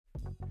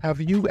Have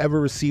you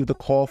ever received a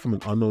call from an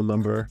unknown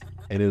number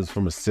and it was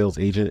from a sales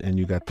agent and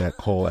you got that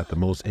call at the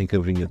most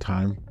inconvenient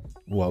time?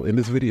 Well, in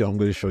this video, I'm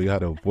going to show you how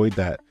to avoid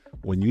that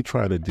when you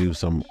try to do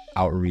some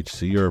outreach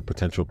to your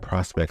potential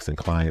prospects and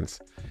clients,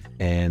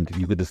 and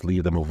you could just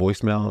leave them a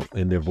voicemail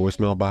in their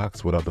voicemail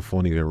box without the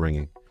phone even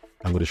ringing.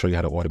 I'm going to show you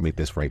how to automate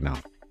this right now.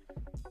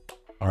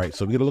 All right,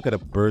 so we're going to look at a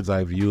bird's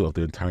eye view of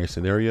the entire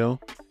scenario,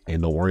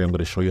 and don't worry, I'm going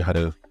to show you how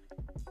to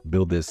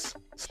build this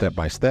step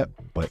by step,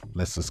 but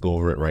let's just go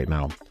over it right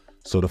now.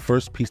 So the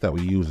first piece that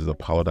we use is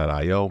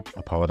Apollo.io.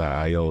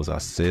 Apollo.io is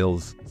our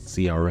sales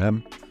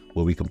CRM,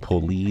 where we can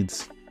pull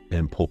leads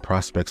and pull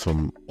prospects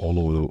from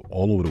all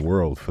over the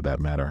world, for that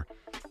matter,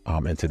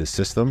 into the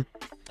system.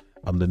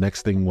 The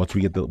next thing, once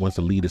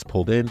the lead is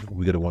pulled in,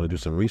 we're gonna want to do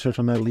some research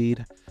on that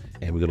lead,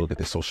 and we're gonna look at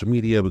their social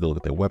media, we're gonna look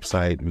at their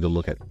website, we're gonna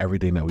look at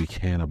everything that we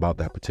can about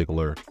that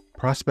particular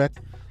prospect,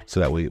 so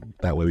that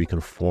way we can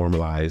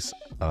formalize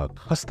a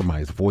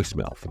customized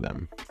voicemail for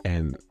them.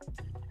 And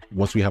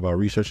once we have our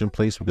research in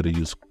place, we're going to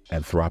use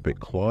Anthropic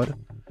Claude.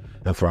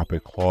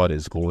 Anthropic Claude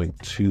is going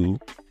to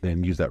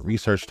then use that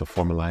research to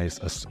formalize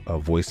a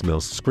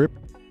voicemail script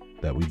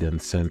that we then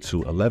send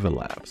to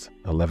ElevenLabs.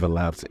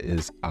 ElevenLabs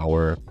is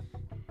our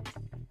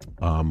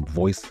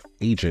voice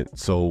agent.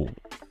 So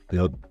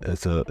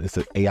it's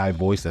an AI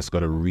voice that's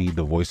going to read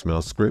the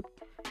voicemail script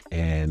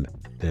and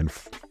then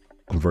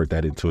convert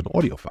that into an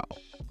audio file.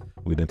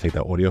 We then take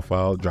that audio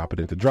file, drop it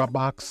into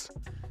Dropbox,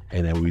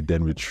 and then we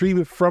then retrieve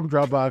it from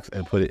Dropbox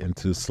and put it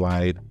into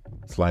SlyBroadcast.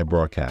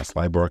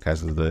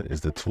 SlyBroadcast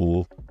is the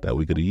tool that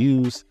we're going to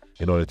use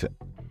in order to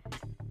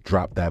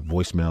drop that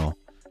voicemail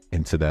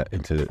into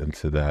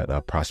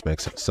that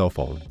prospect's cell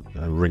phone,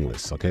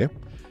 ringless. Okay.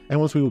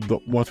 And once we're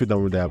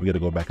done with that, we got to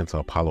go back into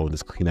Apollo and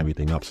just clean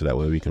everything up so that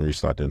way we can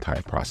restart the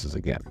entire process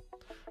again.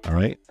 All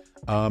right.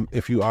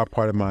 If you are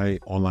part of my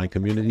online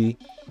community,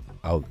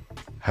 I'll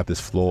have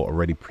this flow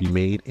already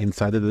pre-made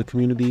inside of the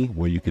community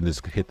where you can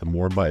just hit the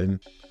more button,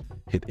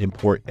 hit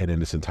import, and then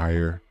this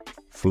entire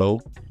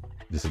flow,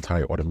 this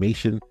entire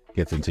automation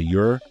gets into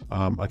your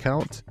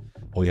account.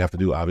 All you have to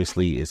do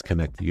obviously is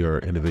connect your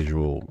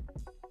individual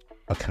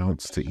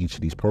accounts to each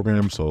of these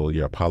programs. So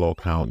your Apollo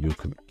account, you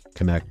can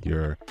connect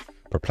your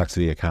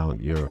Perplexity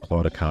account, your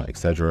Claude account,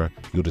 etc.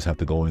 You'll just have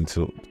to go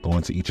into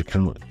each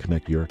account,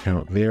 connect your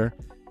account there,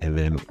 and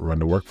then run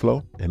the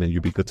workflow, and then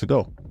you'll be good to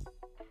go.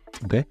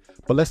 Okay,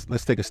 but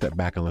let's take a step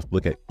back and let's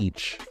look at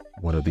each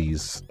one of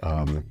these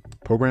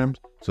programs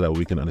so that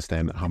we can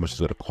understand how much it's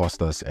going to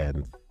cost us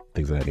and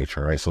things of that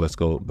nature. All right, so let's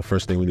go. The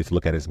first thing we need to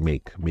look at is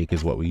Make. Make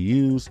is what we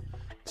use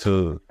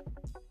to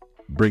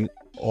bring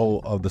all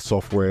of the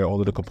software,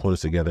 all of the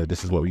components together.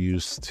 This is what we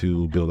use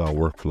to build our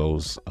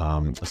workflows.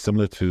 It's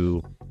similar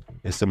to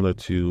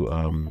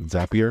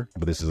Zapier,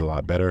 but this is a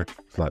lot better.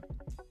 It's a lot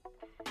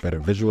better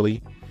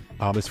visually.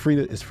 It's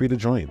free to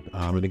join.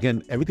 And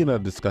again, everything that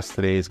I discussed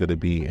today is going to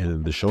be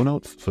in the show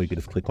notes. So you can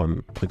just click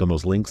on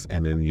those links,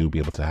 and then you'll be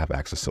able to have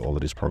access to all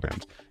of these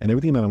programs. And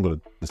everything that I'm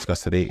going to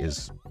discuss today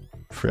is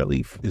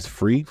free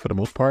for the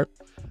most part.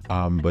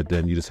 But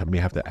then you just may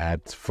have to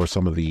add, for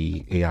some of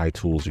the AI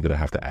tools, you're going to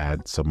have to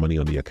add some money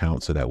on the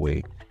account. So that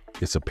way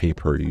it's a pay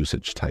per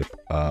usage type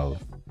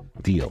of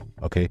deal.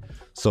 Okay.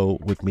 So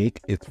with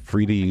Make, it's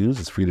free to use.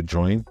 It's free to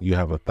join. You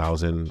have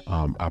 1,000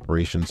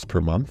 operations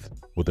per month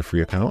with a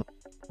free account.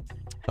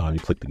 You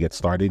click to get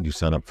started, you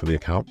sign up for the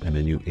account, and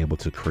then you're able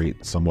to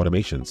create some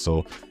automation.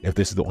 So if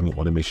this is the only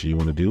automation you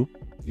want to do,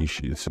 it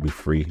should be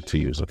free to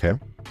use. Okay.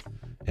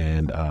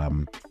 And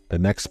the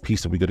next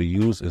piece that we're going to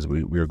use is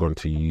we're going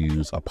to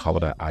use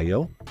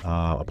Apollo.io.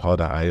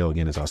 Apollo.io,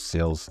 again, is the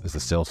sales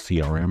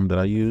CRM that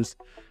I use.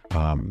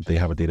 They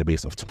have a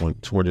database of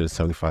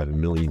 275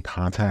 million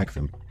contacts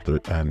and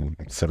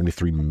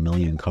 73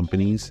 million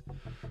companies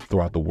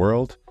throughout the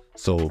world.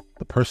 So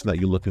the person that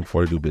you're looking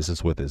for to do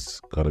business with is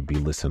going to be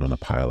listed on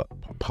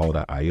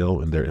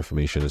Apollo.io, and their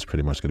information is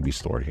pretty much going to be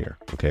stored here.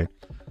 Okay.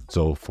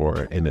 So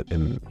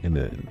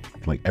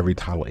like every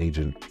title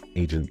agent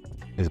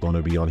is going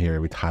to be on here.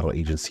 Every title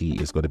agency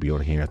is going to be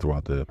on here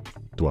throughout the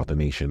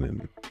nation,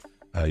 and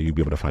you'll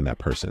be able to find that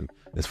person.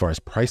 As far as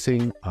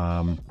pricing,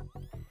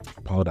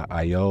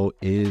 Apollo.io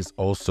is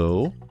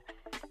also,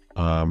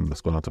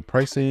 let's go on to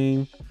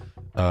pricing.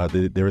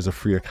 There is a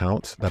free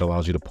account that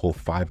allows you to pull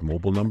 5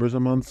 mobile numbers a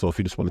month. So if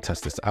you just want to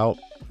test this out,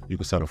 you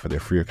can sign up for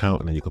their free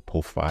account, and then you could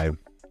pull 5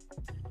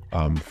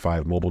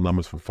 mobile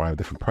numbers from 5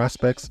 different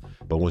prospects.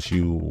 But once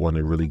you want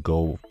to really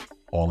go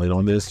all in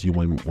on this, you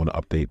want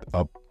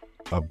to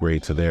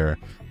upgrade to their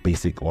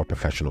basic or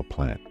professional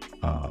plan.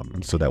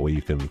 So that way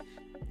you can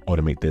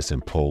automate this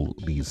and pull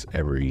these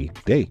every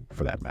day,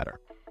 for that matter.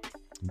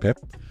 Okay.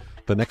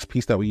 The next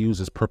piece that we use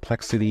is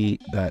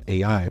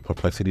Perplexity.ai.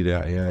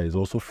 Perplexity.ai is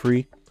also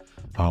free.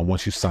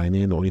 Once you sign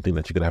in, the only thing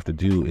that you're going to have to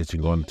do is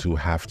you're going to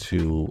have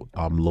to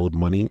load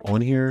money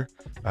on here.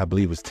 I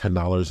believe it's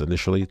 $10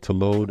 initially to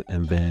load,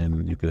 and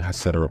then you can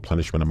set a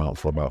replenishment amount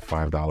for about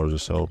 $5 or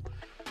so.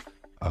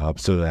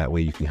 So that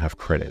way you can have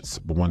credits.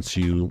 But once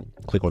you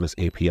click on this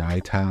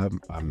API tab,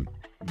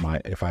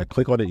 if I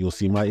click on it, you'll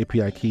see my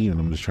API key, and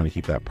I'm just trying to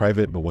keep that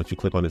private. But once you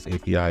click on this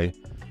API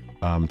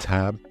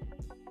tab,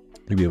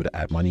 you'll be able to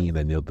add money, and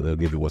then they'll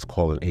give you what's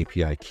called an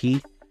API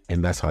key,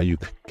 and that's how you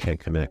can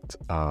connect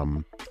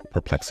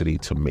Perplexity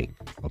to Make.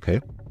 Okay.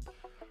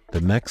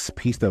 The next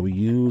piece that we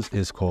use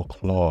is called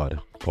Claude.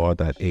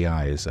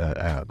 ClaudeAI is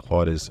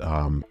Claude is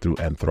through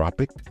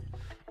Anthropic.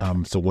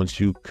 So once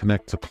you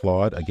connect to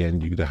Claude,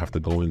 again, you're gonna have to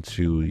go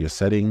into your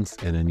settings,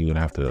 and then you're gonna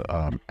have to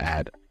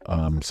add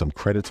some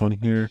credits on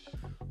here,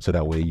 so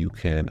that way you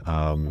can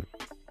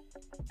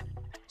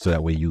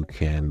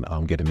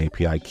get an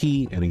API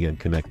key, and again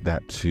connect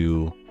that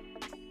to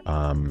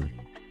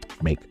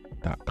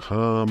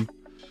make.com.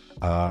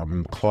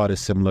 Claude is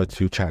similar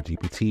to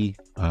ChatGPT,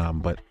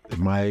 but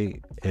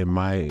in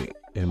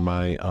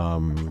my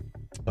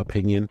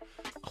opinion,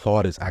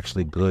 Claude is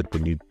actually good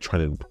when you try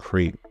to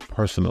create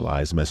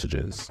personalized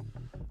messages.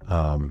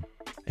 And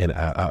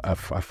I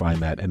find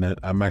that, and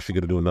I'm actually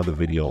going to do another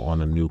video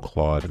on a new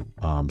Claude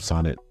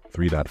Sonnet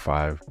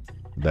 3.5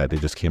 that they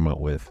just came out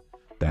with.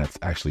 That's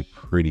actually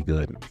pretty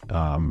good.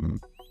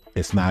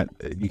 It's not,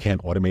 you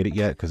can't automate it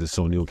yet because it's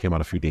so new. It came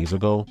out a few days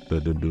ago,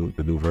 the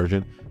new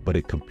version, but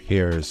it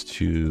compares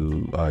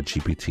to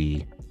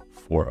GPT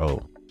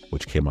 4.0,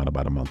 which came out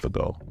about a month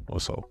ago or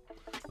so.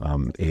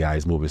 AI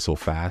is moving so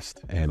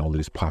fast, and all of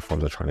these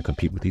platforms are trying to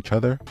compete with each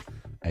other,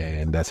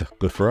 and that's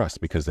good for us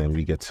because then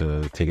we get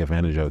to take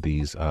advantage of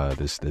these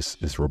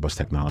this robust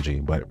technology.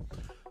 But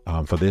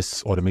for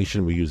this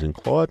automation, we're using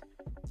Claude,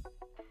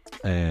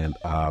 and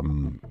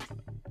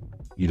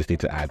you just need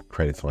to add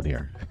credits on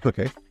here.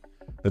 Okay.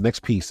 The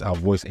next piece, our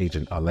voice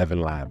agent,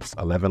 ElevenLabs.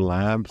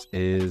 ElevenLabs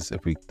is,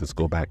 if we just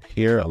go back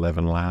here,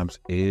 ElevenLabs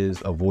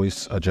is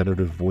a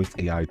generative voice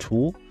AI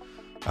tool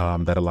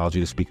that allows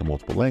you to speak in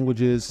multiple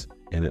languages,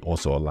 and it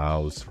also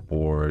allows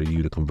for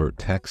you to convert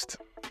text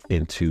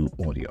into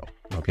audio.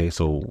 Okay,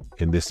 so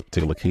in this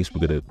particular case,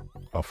 we're gonna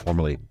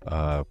formulate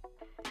a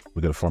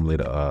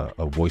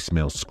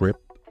voicemail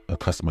script, a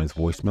customized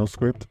voicemail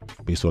script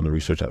based on the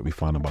research that we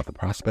found about the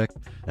prospect,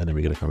 and then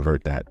we're going to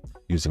convert that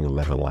using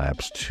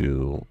ElevenLabs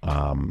to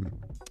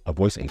a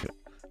voice agent.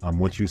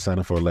 Once you sign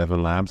up for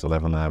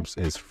ElevenLabs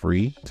is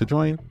free to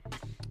join,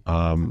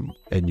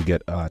 and you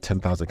get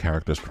 10,000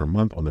 characters per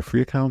month on the free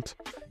account,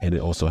 and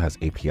it also has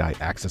API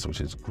access, which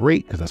is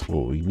great because that's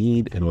what we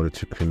need in order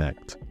to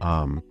connect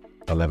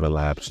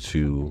ElevenLabs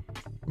to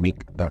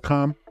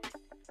Make.com,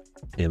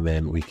 and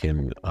then we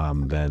can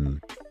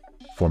then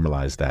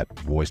formalize that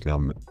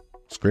voicemail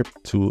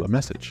script to a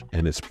message,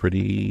 and it's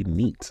pretty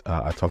neat.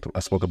 I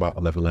spoke about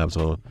ElevenLabs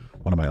on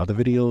one of my other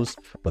videos,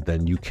 but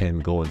then you can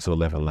go into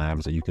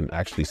ElevenLabs and you can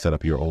actually set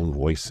up your own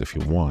voice if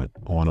you want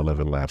on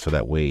ElevenLabs, so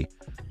that way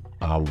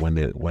when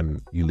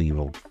you leave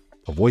a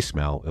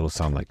voicemail, it'll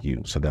sound like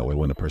you. So that way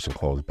when the person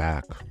calls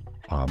back,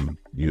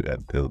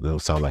 they'll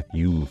sound like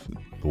you,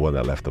 the one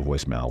that left the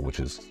voicemail,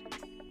 which is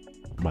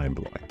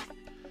mind-blowing.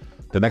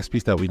 The next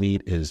piece that we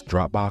need is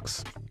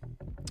Dropbox.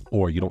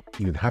 Or you don't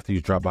even have to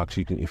use Dropbox.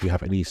 You can, if you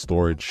have any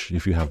storage,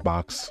 if you have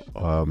Box.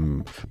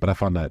 But I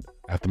found that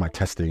after my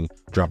testing,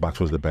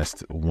 Dropbox was the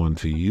best one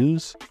to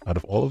use out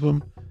of all of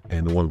them.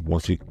 And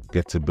once you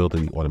get to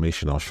building the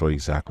automation, I'll show you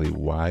exactly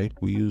why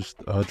we used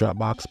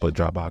Dropbox. But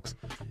Dropbox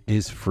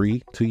is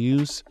free to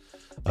use.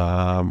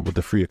 With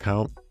the free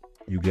account,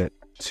 you get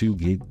 2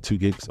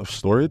 gigs of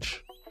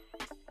storage.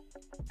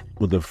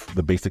 With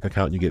the basic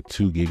account, you get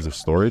 2 gigs of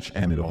storage,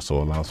 and it also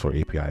allows for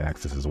API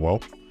access as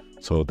well.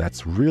 So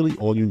that's really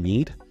all you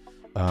need.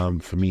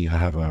 For me, I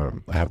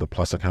have the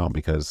Plus account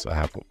because I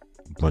have a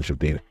bunch of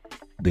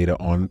data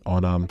on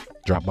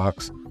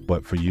Dropbox.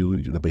 But for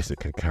you, the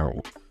basic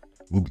account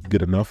will be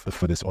good enough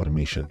for this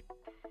automation.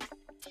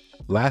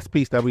 Last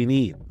piece that we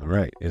need, all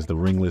right, is the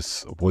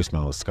ringless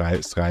voicemail.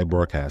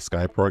 SlyBroadcast.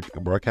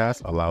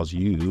 SlyBroadcast allows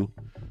you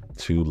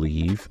to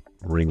leave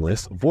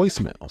ringless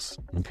voicemails.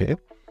 Okay,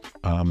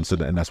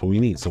 and that's what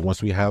we need. So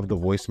once we have the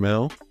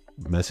voicemail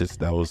message,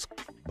 that was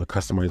the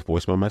customized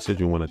voicemail message,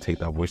 we want to take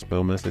that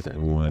voicemail message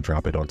and we want to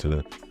drop it onto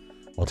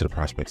the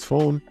prospect's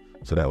phone,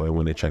 so that way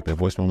when they check their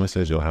voicemail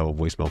message, you'll have a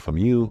voicemail from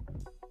you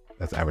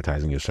that's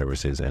advertising your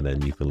services, and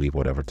then you can leave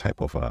whatever type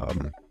of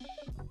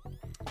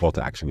call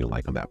to action you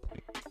like on that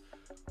point.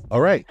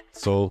 All right,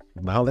 so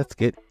now let's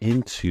get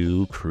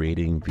into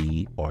creating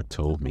the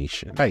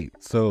automation. Right,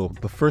 so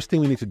the first thing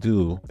we need to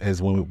do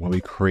is when we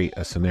create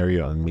a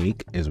scenario on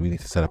Make is we need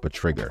to set up a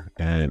trigger,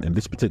 and in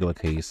this particular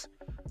case,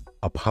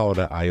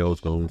 Apollo.io is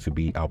going to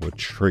be our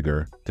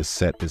trigger to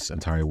set this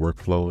entire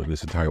workflow and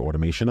this entire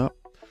automation up.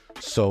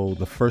 So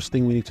the first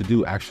thing we need to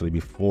do actually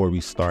before we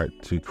start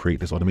to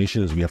create this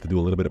automation is we have to do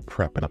a little bit of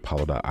prep in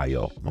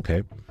Apollo.io.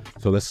 Okay,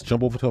 so let's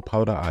jump over to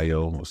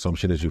Apollo.io.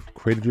 Assumption is you've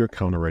created your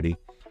account already.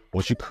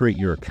 Once you create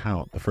your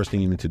account, the first thing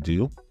you need to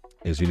do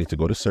is you need to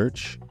go to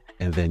search,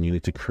 and then you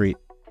need to create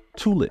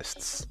 2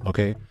 lists.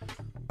 Okay,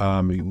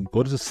 you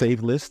go to the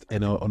save list,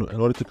 and in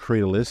order to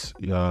create a list,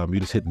 you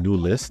just hit new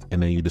list,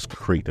 and then you just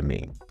create the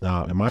name.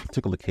 Now, in my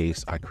particular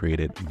case, I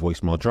created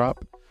voicemail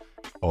drop,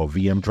 or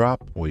VM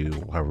drop, or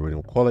however you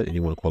want to call it, and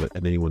you want to call it,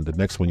 and then the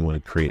next one you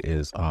want to create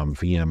is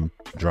VM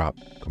drop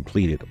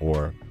completed,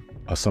 or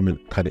some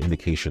kind of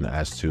indication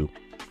as to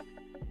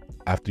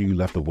after you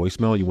left the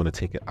voicemail, you want to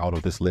take it out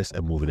of this list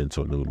and move it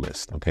into a new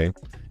list. Okay,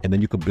 and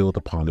then you can build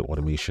upon the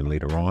automation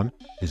later on.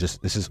 It's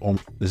just this is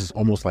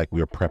almost like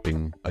we're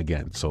prepping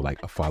again. So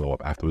like a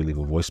follow-up after we leave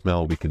a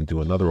voicemail, we can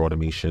do another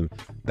automation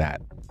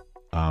that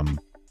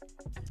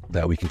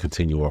that we can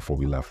continue off where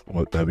we left,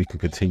 or that we can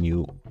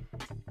continue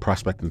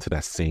prospecting to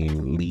that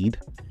same lead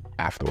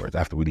afterwards,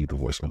 after we leave the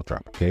voicemail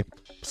drop. Okay,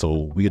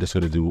 so we're just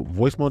going to do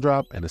voicemail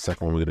drop, and the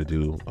second one we're going to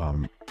do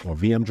or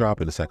VM drop,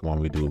 and the second one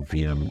we do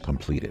VM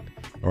completed.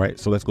 All right,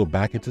 so let's go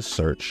back into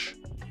search,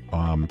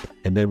 and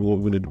then what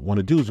we're going to want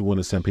to do is we want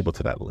to send people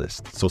to that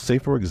list. So say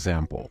for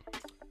example,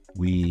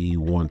 we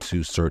want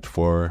to search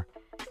for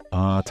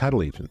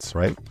title agents,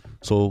 right?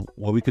 So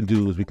what we can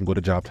do is we can go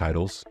to job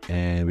titles,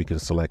 and we can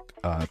select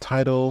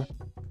title.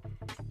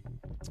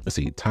 Let's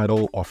see,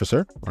 title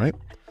officer, right?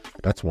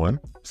 That's one.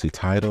 See,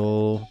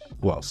 title,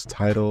 who else?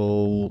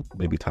 Title,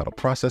 maybe title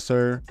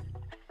processor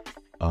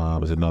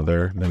is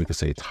another. Then we could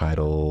say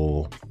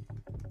title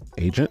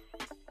agent,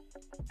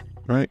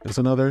 right? Is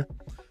another.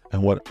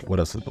 And what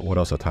else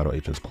are title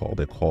agents called?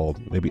 They're called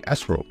maybe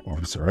escrow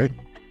officer, right?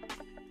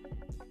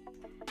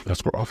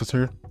 Escrow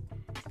officer,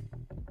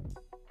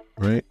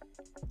 right?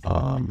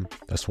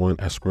 That's one.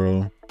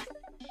 Escrow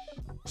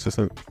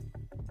assistant,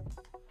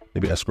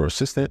 maybe escrow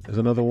assistant is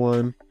another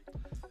one.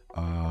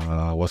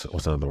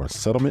 What's another one?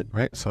 Settlement,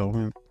 right?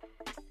 So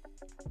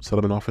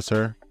settlement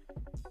officer.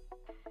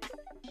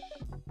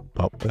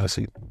 Oh, let's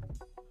see.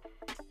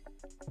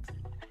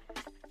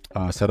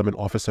 Settlement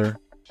officer.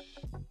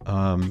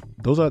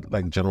 Those are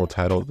like general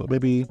titles.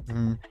 Maybe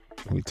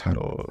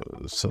title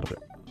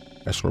settlement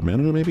escrow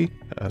manager, maybe.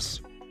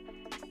 Yes.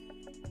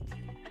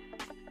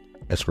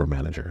 Escrow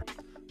manager.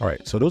 All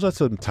right, so those are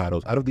some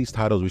titles. Out of these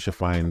titles, we should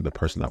find the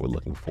person that we're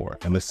looking for.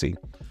 And let's see,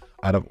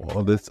 out of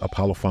all this,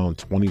 Apollo found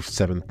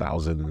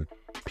 27,000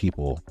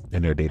 people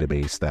in their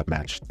database that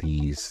match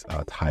these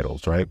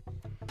titles, right?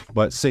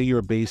 But say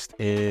you're based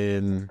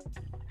in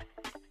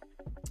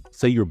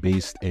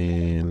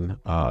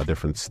a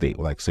different state,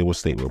 like say what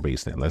state we're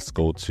based in. Let's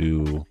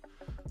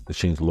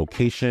change the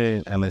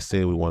location, and let's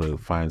say we want to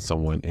find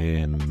someone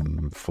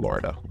in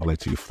Florida. I'd like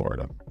to use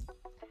Florida.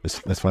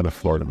 Let's find a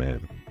Florida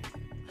man.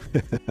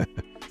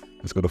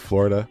 Let's go to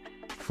Florida,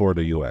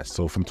 US.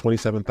 So from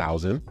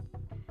 27,000,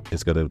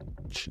 it's going to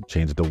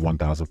change it to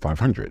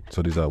 1,500.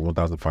 So these are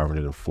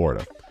 1,500 in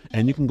Florida.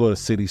 And you can go to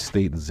city,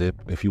 state, zip.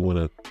 If you want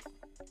to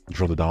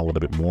drill it down a little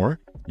bit more,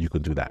 you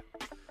can do that.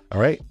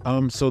 All right.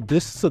 So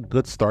this is a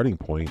good starting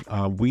point.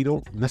 We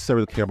don't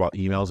necessarily care about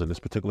emails in this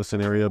particular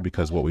scenario,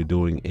 because what we're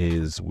doing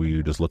is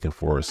we're just looking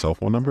for cell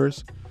phone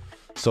numbers.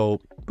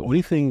 So the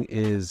only thing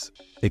is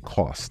it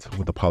costs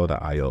with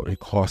Apollo.io. It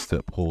costs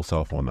to pull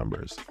cell phone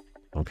numbers.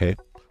 Okay.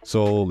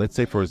 So let's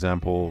say, for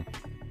example,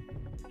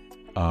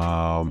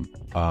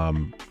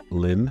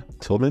 Lynn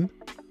Tillman,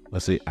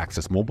 let's say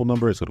access mobile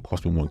number is going to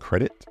cost me 1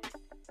 credit.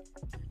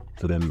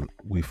 So then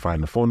we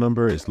find the phone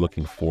number, it's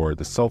looking for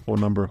the cell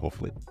phone number,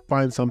 hopefully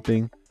find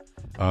something.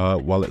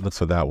 While it looks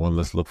for that one,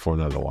 let's look for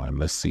another one.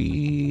 Let's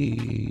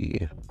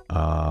see.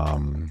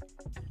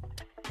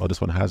 Oh,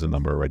 this one has a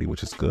number already,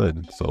 which is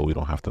good. So we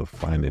don't have to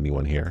find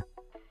anyone here.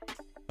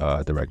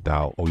 Direct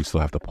dial. Oh, you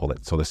still have to pull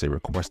it. So let's say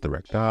request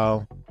direct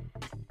dial.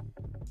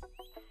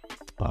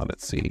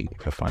 Let's see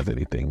if it finds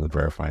anything.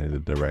 Verifying the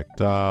direct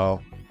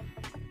dial.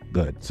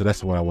 Good. So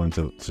that's what I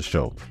wanted to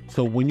show.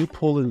 So when you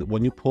pull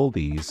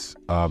these,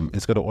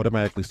 it's going to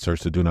automatically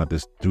search the do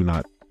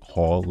not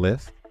call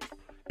list.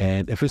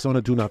 And if it's on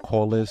a do not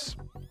call list,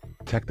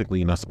 technically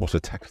you're not supposed to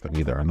text them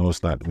either. I know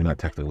we're not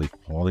technically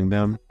calling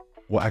them.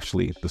 Well,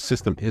 actually, the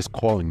system is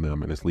calling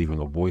them and it's leaving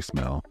a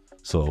voicemail.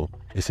 So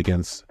it's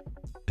against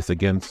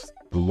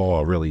the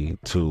law, really,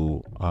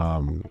 to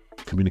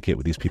communicate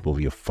with these people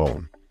via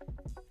phone.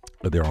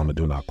 But they're on the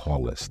do not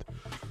call list.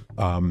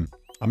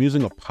 I'm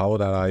using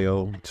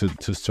Apollo.io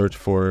to search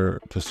for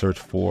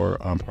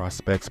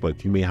prospects,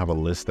 but you may have a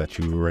list that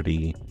you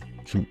already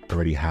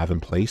have in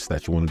place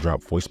that you want to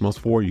drop voicemails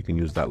for. You can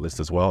use that list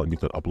as well, and you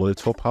can upload it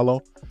to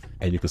Apollo,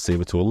 and you can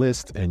save it to a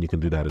list, and you can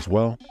do that as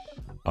well.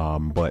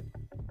 But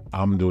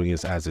I'm doing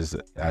this as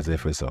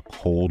if it's a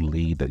cold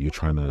lead that you're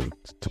trying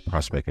to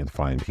prospect and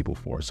find people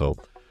for. So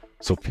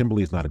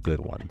Kimberly is not a good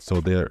one. So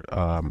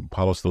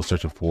Apollo's still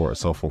searching for a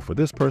cell phone for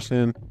this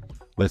person.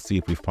 Let's see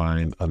if we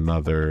find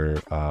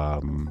another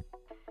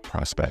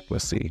prospect.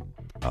 Let's see,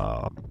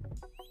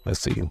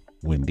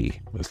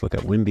 Wendy. Let's look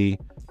at Wendy.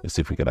 Let's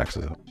see if we could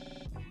access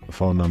the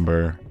phone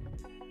number.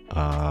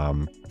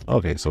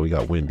 Okay, so we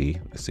got Wendy.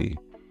 Let's see.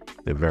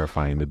 They're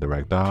verifying the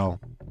direct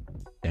dial.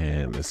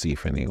 And let's see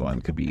if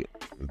anyone could be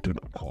do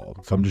not call.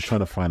 So I'm just trying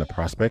to find a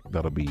prospect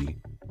that'll be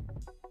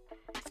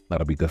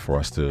good for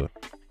us to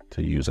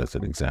use as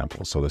an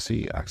example. So let's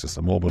see, access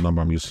the mobile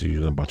number. I'm used to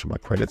using a bunch of my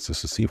credits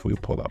just to see if we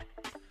pull up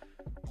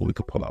who we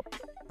could pull up.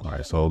 All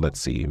right, so let's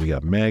see. We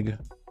got Meg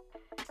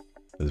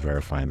is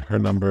verifying her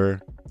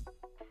number.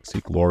 Let's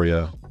see,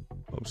 Gloria.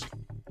 Oops.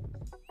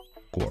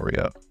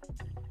 Gloria.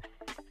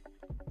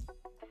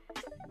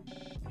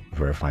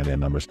 Verifying their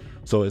numbers.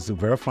 So it's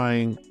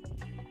verifying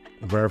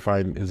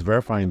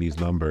these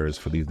numbers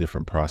for these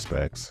different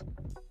prospects.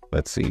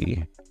 Let's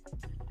see.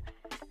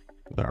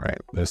 All right,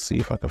 let's see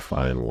if I can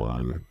find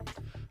one.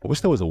 I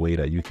wish there was a way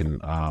that you can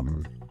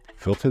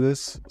filter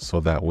this so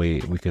that way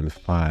we can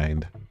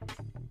find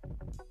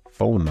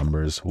phone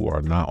numbers who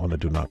are not on the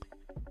do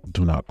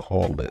not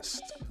call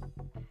list.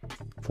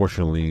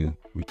 Fortunately,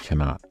 we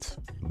cannot.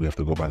 We have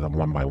to go by them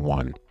one by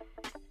one.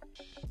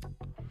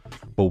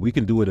 But we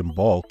can do it in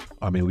bulk.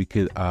 I mean, we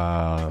could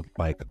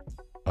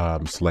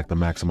select the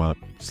max amount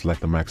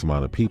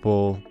of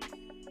people,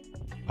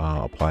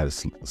 apply the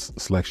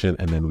selection,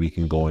 and then we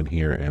can go in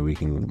here and we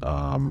can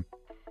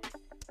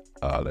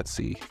let's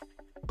see,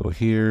 go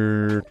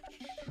here.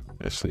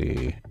 Let's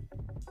see.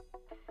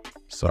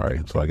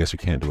 Sorry, so I guess we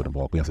can't do it in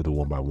bulk. We have to do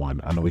one by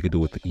one. I know we could do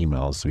it with the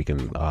emails. So we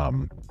can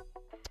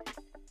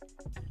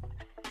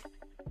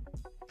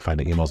find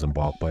the emails in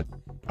bulk, but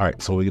all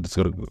right, so we're just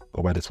gonna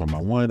go by this one by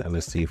one, and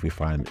let's see if we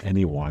find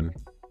anyone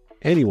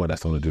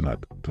that's on the do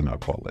not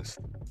call list.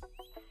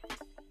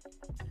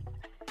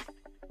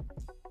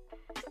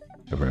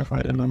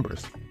 Verify the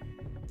numbers.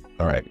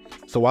 All right,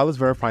 so while it's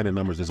verifying the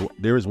numbers,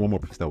 there is one more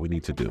piece that we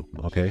need to do.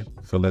 Okay,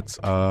 so let's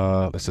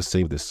just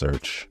save this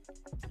search.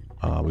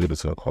 We're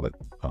just gonna call it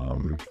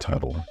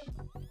title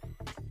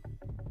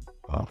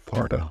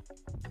Florida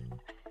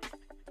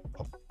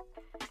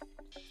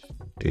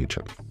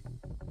agent.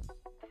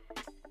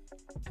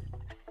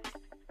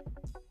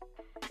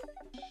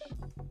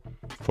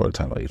 Florida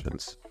title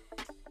agents.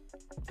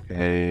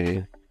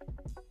 Okay.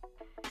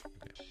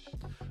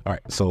 All right,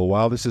 so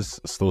while this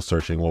is still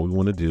searching, what we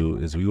want to do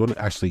is we want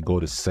to actually go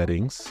to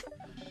settings,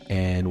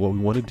 and what we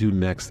want to do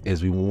next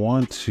is we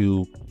want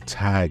to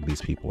tag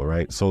these people. All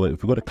right, so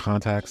if we go to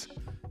contacts,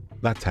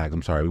 not tags,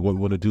 I'm sorry, what we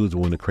want to do is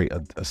we want to create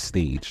a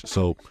stage.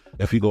 So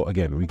if you go,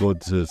 again, we go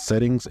to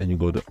settings and you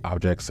go to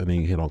objects and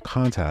then you hit on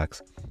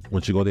contacts.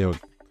 Once you go there,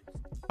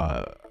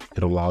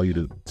 it'll allow you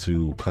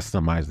to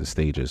customize the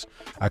stages.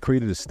 I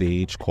created a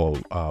stage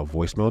called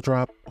voicemail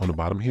drop on the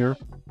bottom here.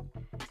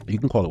 You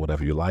can call it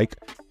whatever you like,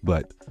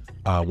 but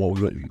I'm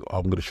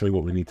going to show you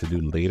what we need to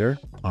do later,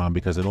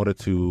 because in order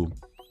to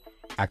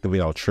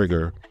activate our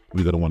trigger,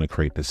 we're going to want to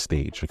create this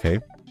stage. Okay,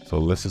 so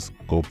let's just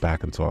go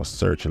back into our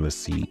search and let's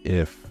see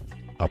if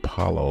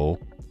Apollo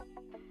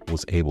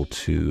was able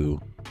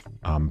to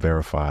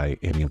verify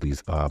any of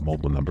these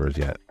mobile numbers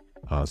yet.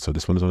 So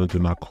this one is on the do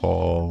not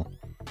call.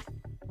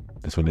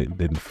 This one it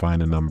didn't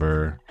find a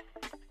number.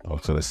 Oh,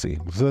 so let's see.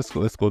 So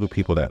let's go to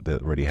people that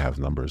already have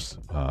numbers.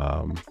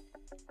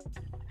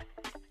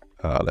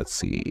 Let's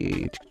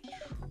see.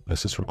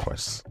 Let's just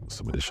request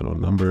some additional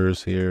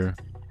numbers here.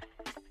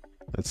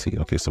 Let's see.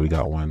 Okay, so we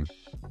got one.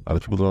 Other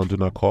people don't do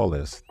not call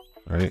list.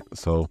 Right.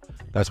 So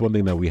that's one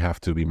thing that we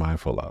have to be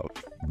mindful of,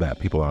 that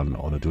people are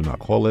on the do not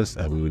call list,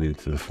 and we need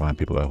to find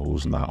people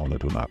who's not on the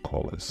do not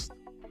call list.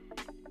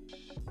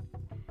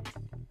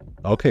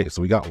 Okay,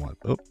 so we got one.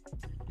 Oh,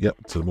 yep.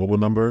 So the mobile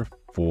number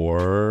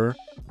for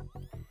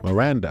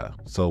Miranda.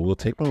 So we'll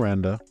take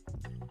Miranda.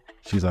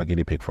 She's our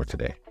guinea pig for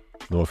today.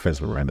 No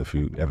offense, Miranda, if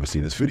you ever see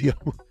this video.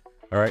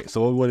 All right.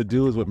 So what we want to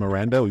do is with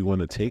Miranda, we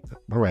want to take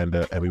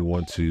Miranda and we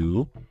want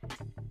to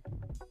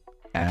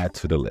add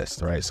to the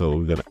list. All right. So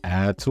we're going to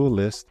add to a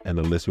list, and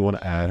the list we want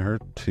to add her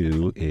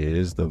to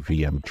is the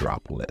VM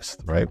drop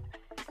list. Right.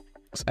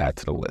 Let's add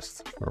to the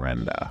list,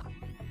 Miranda.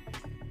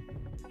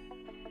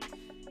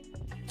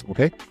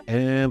 Okay.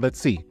 And let's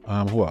see.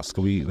 Who else?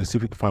 Let's see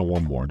if we can find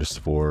one more just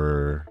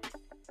for,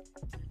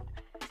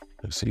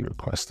 let's see,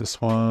 request this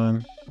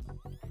one.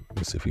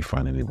 Let's see if we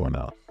find anyone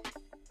else.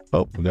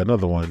 Oh, we got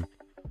another one.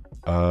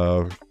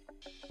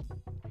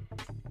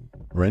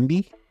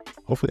 Rendy.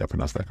 Hopefully I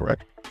pronounced that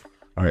correct.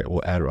 All right,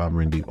 we'll add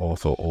Rendy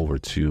also over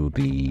to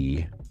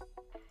the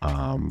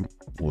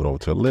over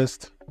to a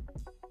list.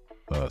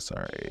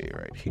 Sorry,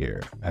 right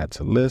here. Add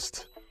to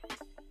list.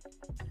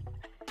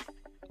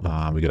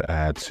 We're gonna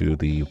add to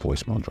the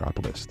voicemail drop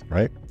list,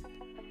 right?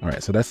 All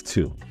right, so that's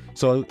two.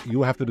 So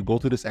you have to go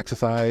through this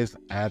exercise,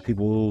 add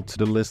people to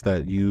the list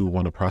that you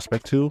want to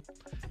prospect to,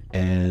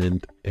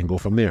 and go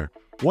from there.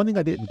 One thing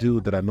I didn't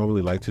do that I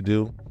normally like to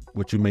do,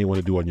 which you may want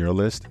to do on your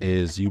list,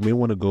 is you may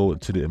want to go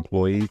to the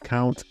employee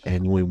count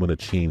and you may want to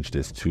change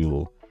this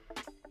to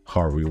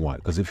however you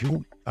want. Because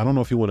I don't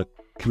know if you want to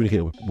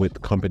communicate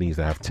with companies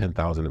that have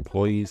 10,000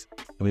 employees,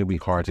 it may be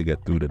hard to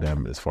get through to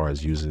them as far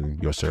as using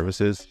your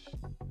services.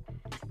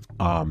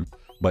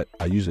 But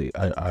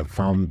I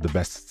found the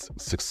best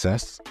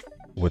success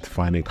with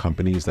finding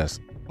companies that's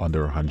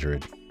under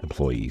 100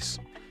 employees.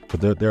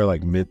 But they're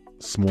like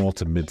small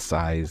to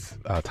mid-size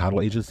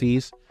title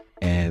agencies,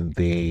 and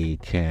they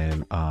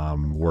can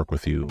work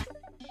with you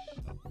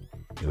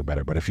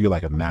better. But if you're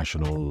like a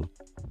national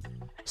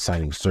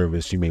signing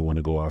service, you may want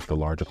to go after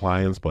larger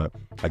clients. But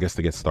I guess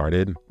to get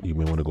started, you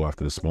may want to go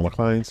after the smaller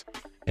clients.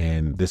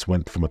 And this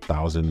went from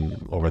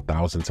over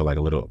 1,000 to like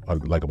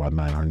about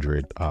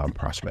 900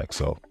 prospects.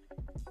 So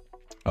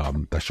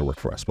that should work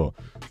for us. Well,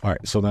 all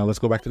right, so now let's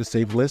go back to the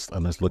saved list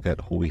and let's look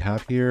at who we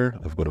have here.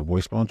 Let's go to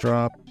voicemail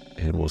drop,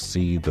 and we'll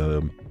see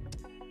the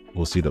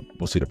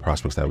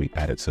prospects that we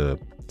added to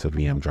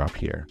VM drop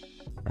here.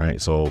 All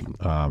right, so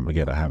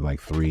again, I have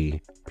like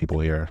 3 people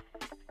here.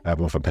 I have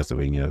one from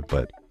Pennsylvania,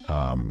 but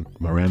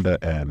Miranda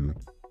and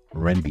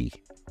Randy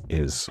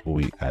is what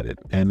we added.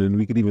 And then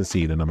we could even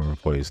see the number of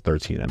employees,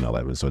 13 and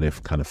 11. So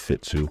they've kind of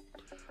fit to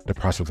the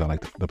prospects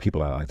the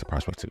people I like to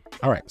prospect to.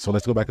 All right, so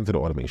let's go back into the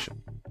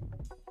automation.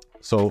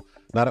 So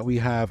now that we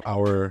have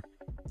our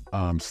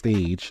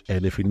stage,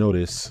 and if you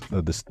notice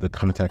the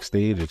contact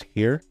stage is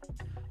here,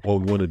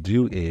 what we want to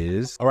do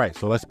is, all right,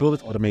 so let's build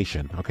this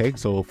automation. Okay,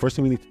 so first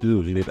thing we need to do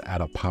is we need to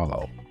add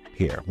Apollo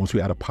here. Once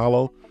we add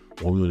Apollo,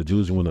 what we want to do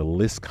is we want to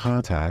list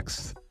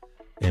contacts.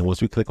 And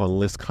once we click on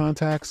list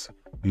contacts,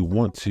 we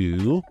want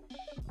to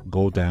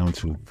go down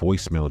to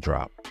voicemail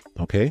drop.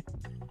 Okay,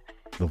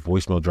 the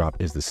voicemail drop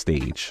is the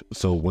stage.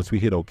 So once we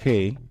hit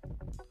OK,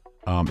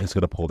 it's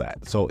going to pull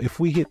that. So if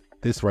we hit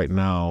this right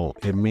now,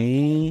 it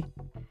may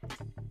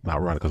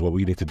not run, because what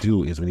we need to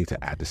do is we need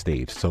to add the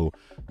stage. So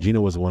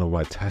Gina was one of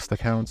our test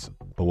accounts,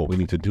 but what we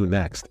need to do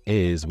next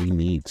is we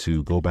need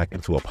to go back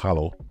into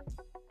Apollo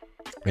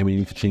and we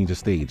need to change the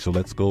stage. So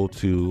let's go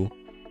to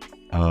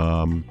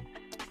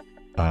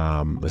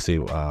let's say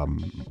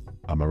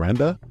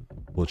Miranda.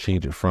 We'll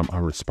change it from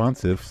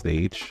unresponsive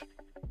stage.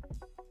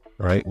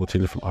 All right, we'll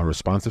change it from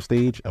unresponsive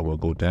stage and we'll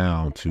go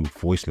down to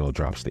voicemail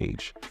drop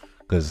stage,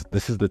 because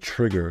this is the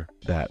trigger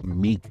that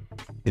Meek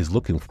is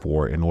looking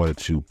for in order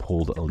to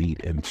pull the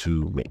lead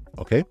into Meek.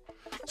 Okay,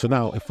 so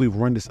now if we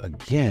run this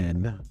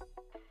again,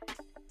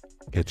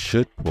 it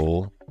should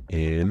pull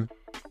in.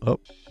 Oh,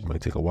 it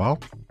might take a while.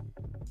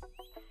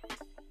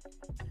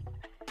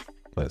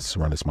 Let's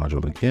run this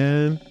module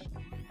again.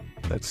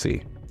 Let's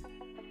see.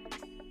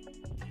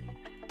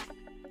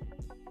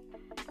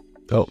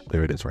 Oh,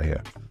 there it is right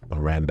here.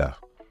 Miranda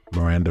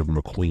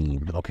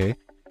McQueen. Okay.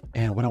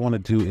 And what I want to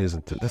do is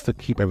just to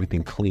keep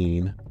everything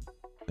clean.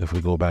 If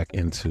we go back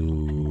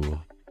into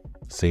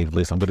saved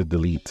list, I'm going to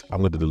delete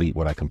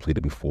what I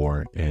completed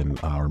before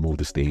and remove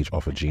the stage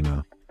off of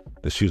Gina.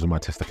 Just using my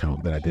test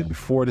account that I did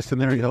before the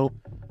scenario.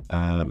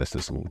 Let's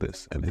just move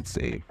this and hit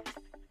save.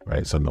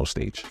 Right. So no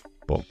stage.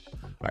 Boom.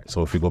 All right.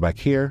 So if we go back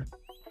here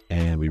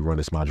and we run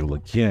this module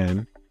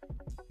again,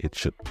 it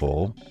should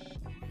pull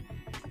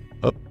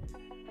up.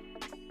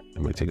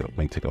 It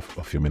may take a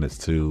few minutes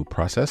to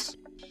process.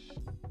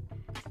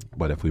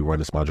 But if we run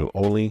this module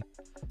only,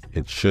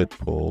 it should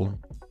pull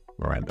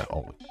Miranda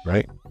only,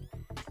 right?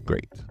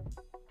 Great.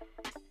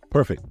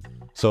 Perfect.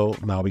 So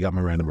now we got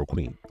Miranda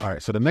McQueen. All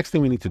right. So the next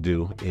thing we need to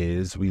do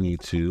is we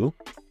need to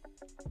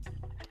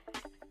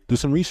do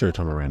some research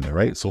on Miranda,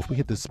 right? So if we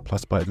hit this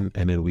plus button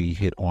and then we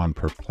hit on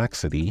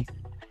Perplexity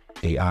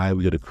AI,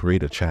 we got to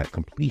create a chat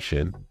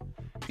completion.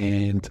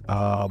 And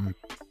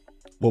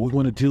what we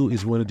want to do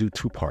is we want to do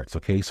 2 parts.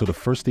 Okay. So the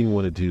first thing we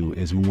want to do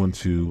is we want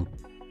to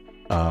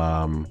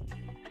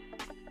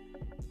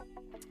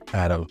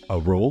add a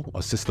role,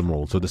 a system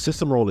role. So the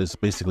system role is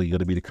basically going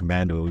to be the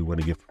command we want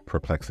to give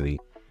Perplexity.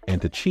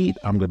 And to cheat,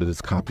 I'm going to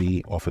just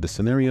copy off of the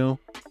scenario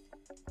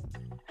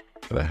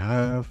that I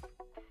have,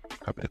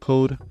 copy the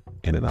code,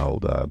 and then I'll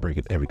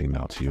break everything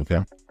down to you.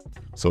 Okay.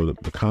 So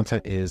the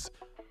content is,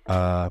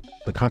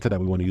 the content that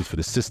we want to use for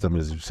the system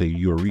is, say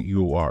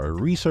you are a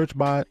research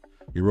bot.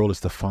 Your role is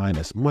to find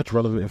as much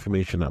relevant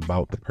information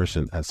about the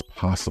person as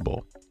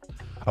possible.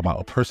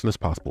 About a person as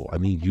possible. I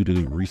need you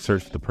to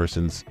research the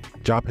person's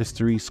job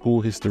history,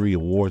 school history,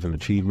 awards and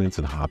achievements,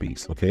 and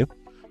hobbies. Okay,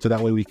 so that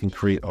way we can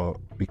create a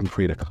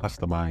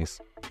customized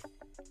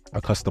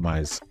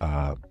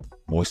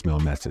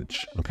voicemail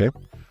message. Okay,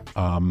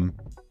 all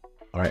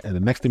right. And the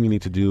next thing we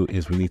need to do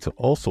is we need to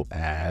also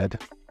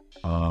add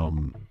a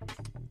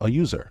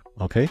user.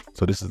 Okay,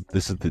 so these are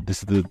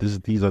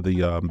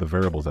the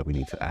variables that we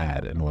need to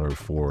add in order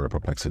for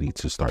Perplexity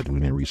to start doing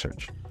their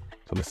research.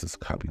 So let's just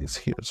copy this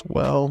here as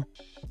well.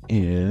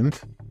 And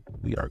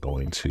we are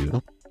going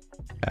to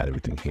add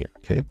everything here.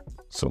 Okay.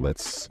 So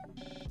let's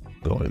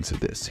go into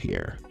this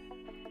here.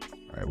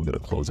 All right. We're going to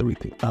close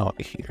everything out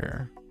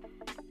here.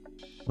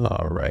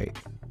 All right.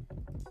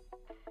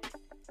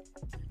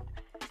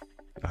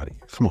 Out of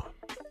here. Come on. All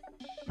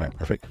right.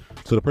 Perfect.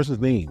 So the person's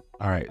name.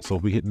 All right. So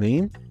if we hit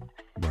name,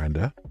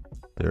 Miranda,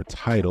 their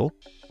title,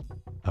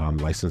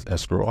 licensed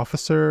escrow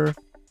officer,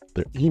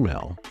 their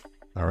email.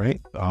 All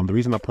right. The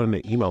reason I'm putting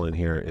the email in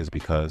here is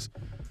because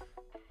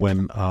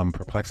when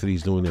Perplexity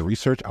is doing their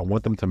research, I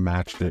want them to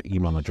match their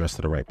email address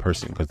to the right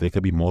person, because there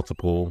could be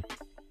multiple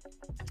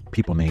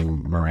people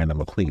named Miranda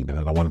McQueen, and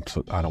I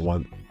don't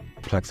want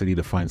Perplexity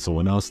to find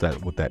someone else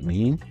with that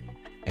name,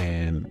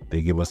 and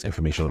they give us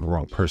information on the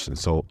wrong person.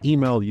 So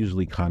email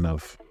usually kind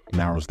of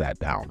narrows that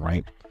down,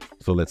 right?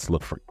 So let's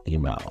look for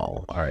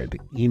email. All right, the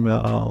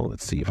email.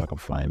 Let's see if I can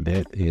find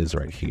it. Is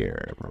right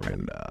here,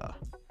 Miranda.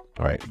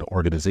 All right, the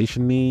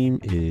organization name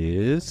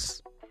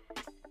is,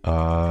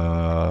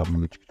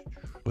 let's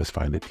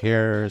find it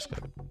here. It's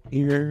got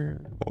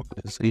here.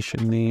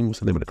 Organization name. What's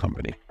the name of the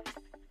company?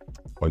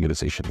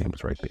 Organization name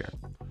is right there.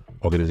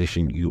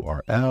 Organization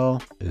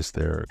URL is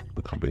the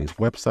company's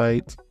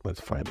website.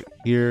 Let's find it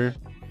here.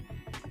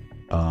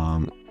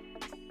 And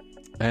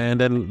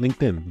then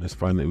LinkedIn. Let's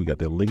find that we got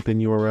their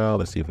LinkedIn URL.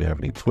 Let's see if they have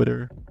any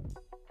Twitter.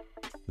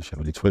 Does she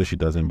have any Twitter? She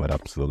doesn't, but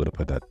I'm still going to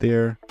put that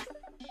there.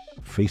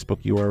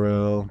 Facebook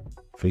URL,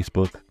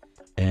 Facebook,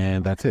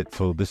 and that's it.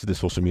 So this is the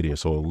social media.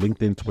 So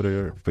LinkedIn,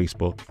 Twitter,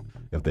 Facebook.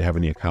 If they have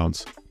any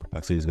accounts,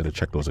 Perplexity is going to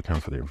check those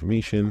accounts for their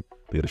information.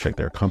 They're going to check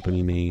their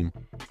company name,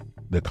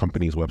 their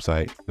company's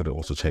website. They're going to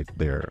also check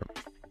their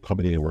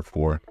company they work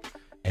for.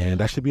 And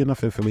that should be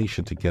enough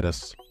information to get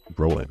us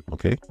rolling.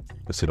 Okay.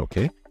 Let's hit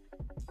OK.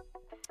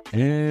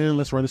 And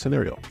let's run the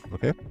scenario.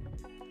 Okay.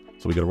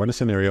 So we're going to run a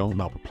scenario.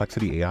 Now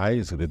Perplexity AI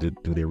is going to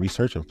do their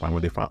research and find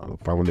what they found,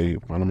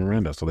 a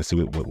Miranda. So let's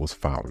see what was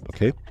found.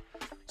 Okay.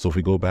 So if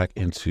we go back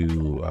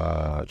into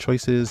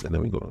choices, and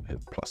then we go hit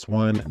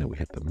 +1, and then we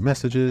hit the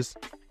messages,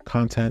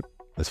 content,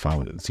 let's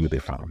see what they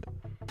found.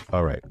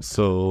 All right.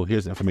 So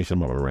here's the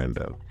information about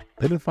Miranda.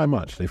 They didn't find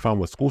much. They found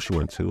what school she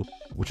went to,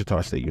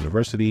 Wichita State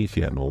University.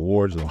 She had no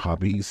awards, no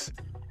hobbies.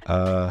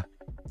 And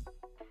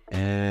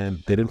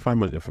they didn't find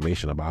much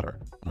information about her.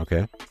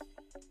 Okay.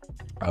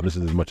 This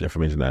is as much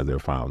information as they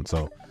found.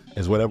 So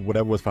it's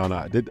whatever was found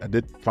out. I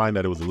did find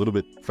that it was a little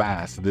bit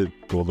fast. It did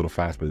go a little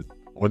fast, but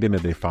one thing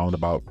that they found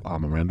about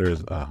Miranda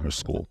is her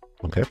school.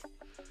 Okay.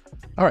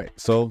 All right.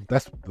 So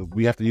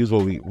we have to use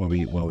what we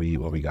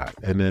got.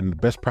 And then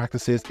best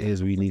practices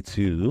is we need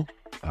to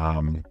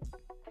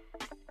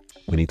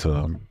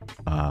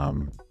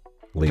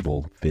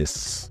label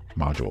this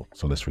module.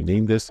 So let's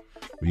rename this.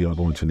 We are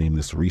going to name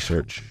this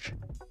research.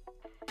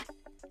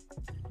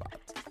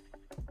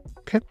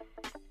 Okay.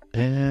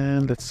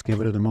 And let's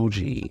give it an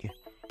emoji.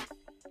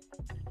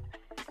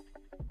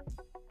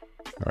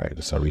 All right.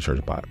 That's our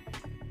research bot.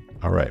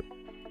 All right.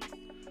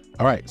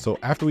 So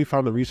after we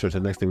found the research, the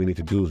next thing we need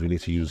to do is we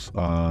need to use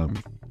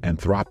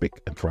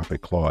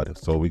Anthropic Claude.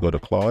 So we go to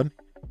Claude,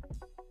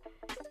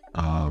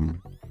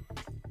 ClaudeAI.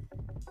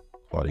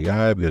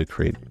 We got to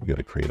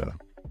create a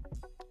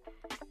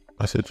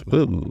message.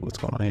 Ooh, what's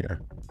going on here?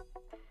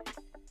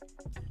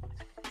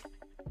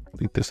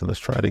 Delete this and let's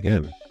try it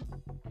again.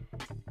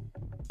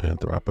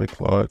 Anthropic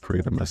Claude,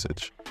 create a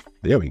message.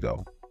 There we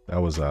go.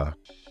 That was a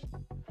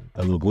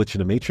little glitch in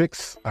the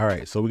matrix. All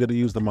right, so we're going to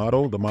use the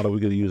model. The model we're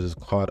going to use is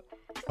Claude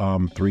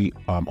 3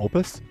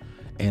 Opus.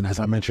 And as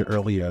I mentioned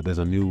earlier, there's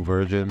a new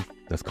version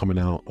that's coming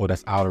out, or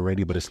that's out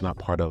already, but it's not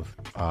part of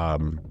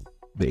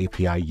the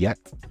API yet.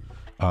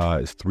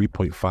 It's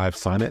 3.5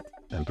 Sonnet,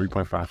 and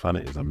 3.5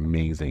 Sonnet is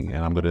amazing.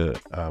 And I'm going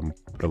to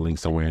put a link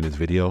somewhere in this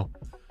video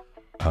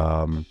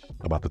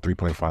about the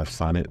 3.5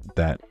 Sonnet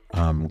that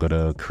I'm going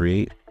to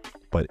create.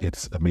 But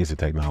it's amazing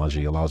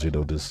technology. It allows you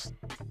to just,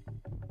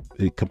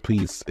 it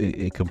competes,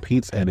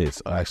 and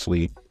it's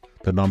actually,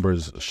 the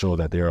numbers show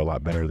that they're a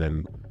lot better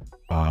than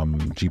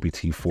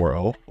GPT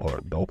 4.0 or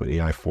the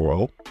OpenAI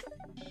 4.0.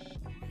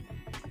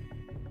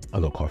 A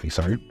little coffee,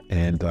 sorry.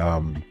 And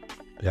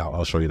yeah,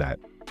 I'll show you that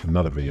in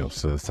another video.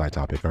 So side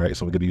topic. All right.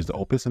 So we're going to use the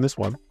Opus in this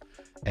one.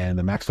 And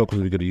the max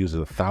tokens we're going to use is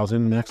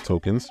 1,000 max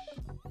tokens.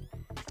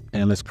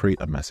 And let's create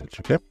a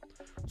message. Okay.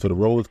 So the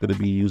role is going to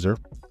be user,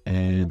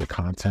 and the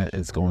content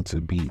is going to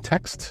be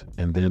text.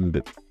 And then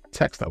the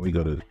text that we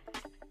go to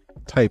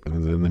type,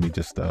 and then let me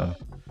just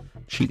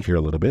cheat here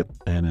a little bit,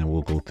 and then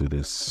we'll go through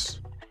this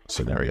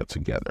scenario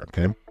together.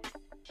 Okay.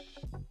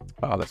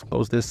 Let's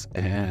close this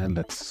and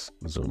let's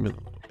zoom in a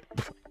little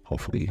bit.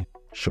 Hopefully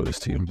show this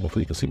to you.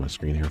 Hopefully you can see my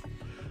screen here.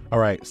 All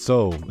right.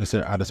 So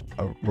listen, I just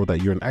wrote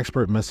that you're an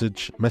expert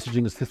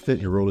messaging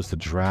assistant. Your role is to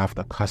draft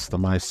a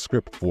customized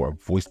script for a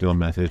voicemail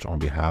message on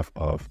behalf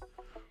of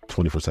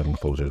 24/7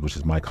 Closers, which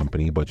is my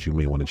company, but you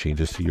may want to change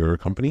this to your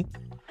company.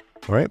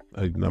 All right.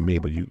 Not me,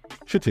 but you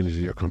should change it to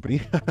your company.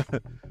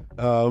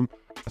 The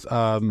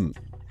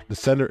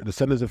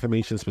sender's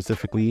information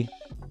specifically,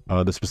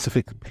 the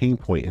specific pain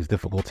point is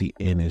difficulty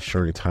in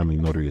ensuring timely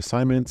notary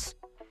assignments.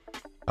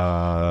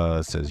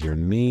 It says your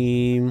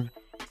name.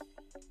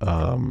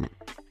 Your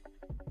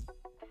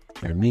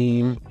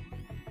name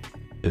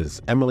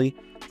is Emily.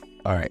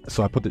 All right.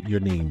 So I put your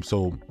name.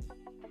 So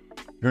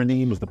your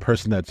name is the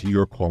person that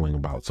you're calling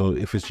about. So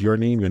if it's your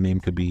name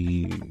could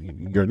be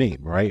your name,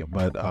 right?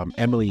 But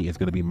Emily is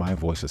going to be my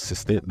voice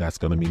assistant. That's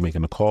going to be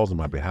making the calls on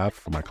my behalf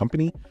for my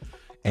company.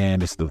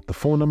 And it's the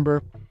phone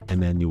number.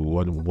 And then you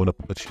want to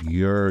put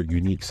your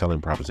unique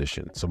selling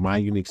proposition. So my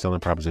unique selling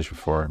proposition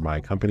for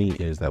my company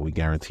is that we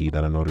guarantee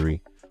that a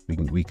notary,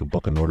 we can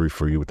book a notary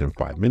for you within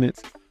 5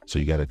 minutes. So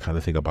you got to kind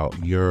of think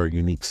about your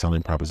unique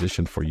selling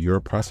proposition for your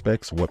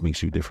prospects. What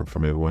makes you different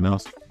from everyone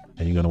else?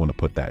 And you're going to want to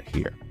put that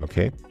here.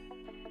 Okay.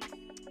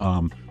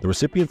 The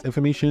recipient's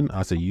information,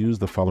 I say use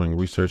the following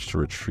research to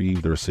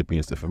retrieve the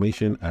recipient's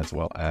information, as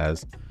well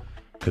as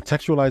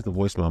contextualize the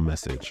voicemail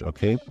message.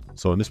 Okay.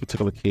 So in this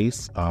particular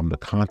case, the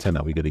content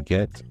that we're going to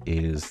get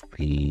is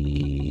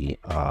the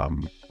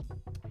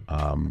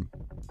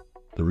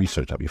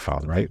research that we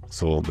found, right?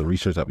 So the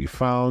research that we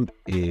found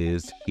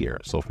is here.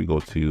 So if we go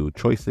to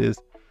choices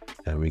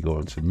and we go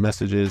into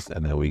messages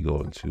and then we go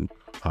into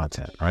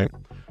content, right?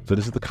 So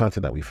this is the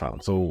content that we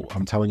found. So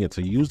I'm telling it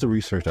to use the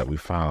research that we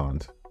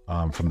found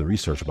from the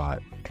research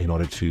bot in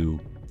order to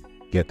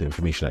get the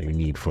information that you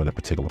need for the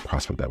particular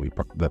prospect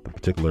the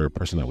particular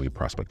person that we're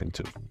prospecting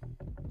to.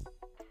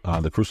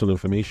 The crucial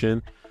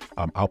information,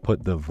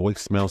 output the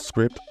voicemail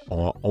script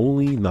or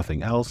only,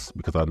 nothing else,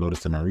 because I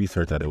noticed in my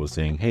research that it was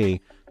saying,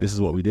 hey, this is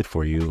what we did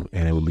for you,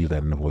 and it would leave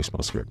that in the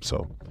voicemail script.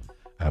 So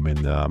I've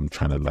been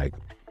trying to like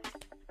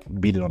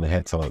beat it on the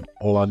head. So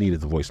all I need is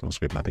the voicemail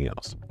script, nothing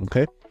else.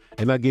 Okay.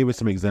 And I gave it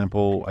some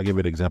example. I gave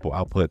it example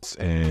outputs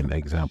and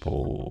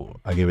example.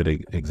 I gave it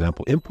an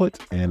example input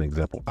and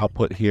example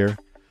output here.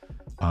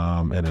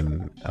 And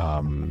then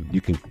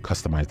you can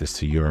customize this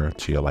to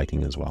your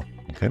liking as well.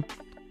 Okay.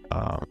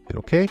 Hit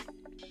OK.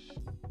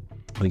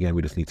 And again,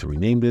 we just need to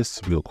rename this.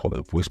 We'll call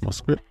it voicemail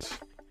script.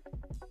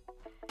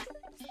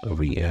 A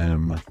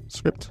VM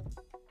script.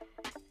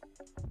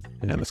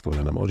 And let's go with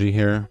an emoji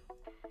here.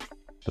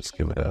 Let's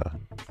give it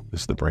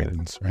this is the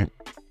Brandon's, right?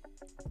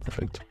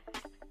 Perfect.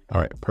 All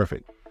right,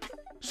 perfect.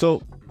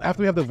 So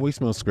after we have the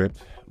voicemail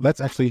script, let's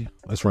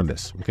run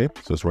this. Okay,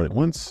 so let's run it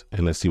once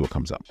and let's see what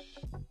comes up.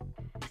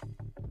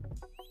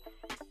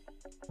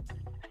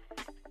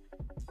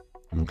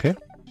 Okay.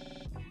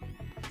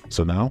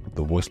 So now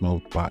the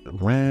voicemail bot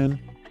ran,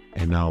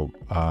 and now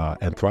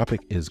Anthropic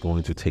is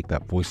going to take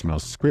that voicemail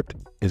script,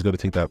 is going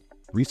to take that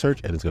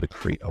research, and it's going to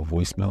create a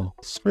voicemail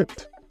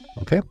script.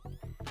 Okay.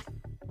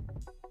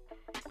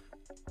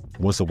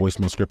 Once the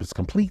voicemail script is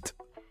complete,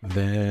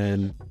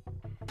 then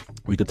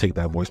we can take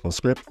that voicemail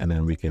script and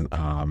then we can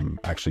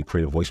actually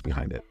create a voice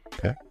behind it.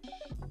 Okay.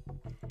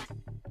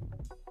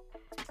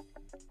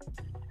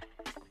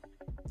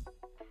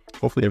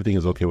 Hopefully everything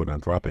is okay with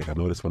Anthropic. I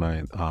noticed when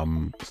I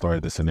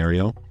started the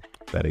scenario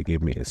that it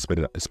gave me, it spit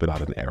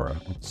out an error.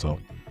 So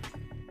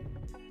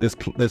there's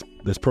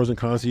pros and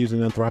cons to using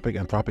Anthropic.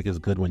 Anthropic is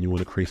good when you want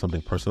to create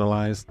something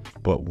personalized,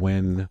 but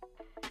when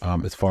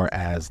as far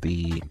as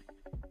the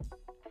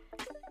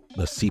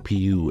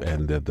CPU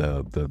and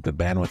the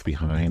bandwidth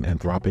behind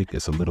Anthropic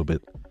is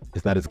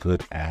it's not as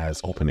good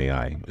as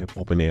OpenAI.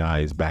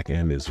 OpenAI's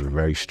backend is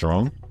very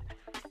strong,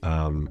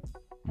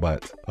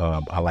 but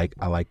I like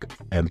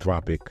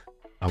Anthropic.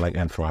 I like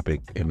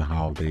Anthropic in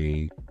how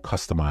they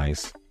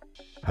customize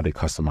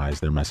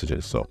their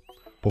messages. So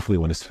hopefully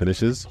when this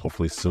finishes,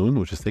 hopefully soon,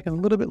 which is taking a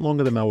little bit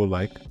longer than I would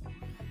like,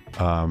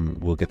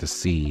 we'll get to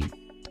see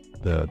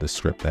the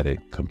script that it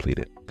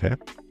completed. Okay.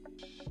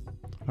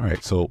 All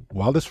right, so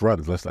while this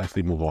runs, let's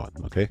actually move on,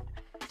 okay?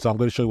 So I'm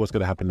going to show you what's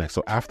going to happen next.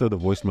 So after the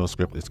voicemail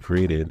script is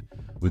created,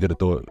 we're going to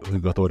throw it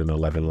in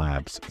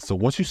ElevenLabs. So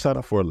once you sign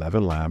up for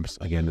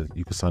ElevenLabs, again,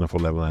 you can sign up for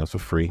ElevenLabs for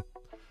free,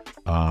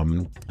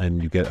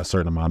 and you get a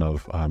certain amount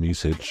of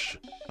usage.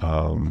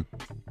 But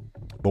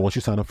once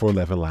you sign up for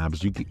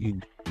ElevenLabs,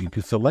 you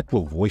can select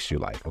what voice you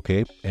like,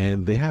 okay?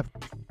 And they have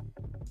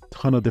a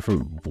ton of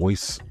different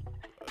voices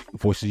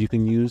you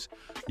can use.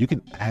 You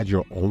can add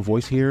your own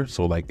voice here.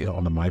 So like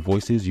on the My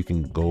Voices, you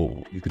can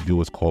do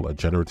what's called a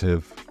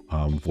generative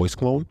voice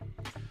clone.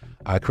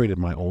 I created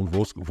my own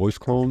voice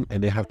clone,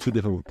 and they have two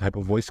different type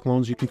of voice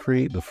clones you can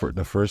create. The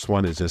first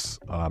one is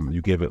just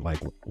you give it like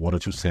 1 or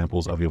 2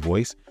 samples of your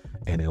voice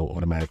and it'll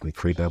automatically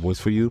create that voice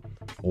for you.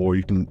 Or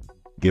you can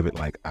give it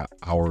like an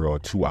hour or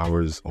 2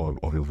 hours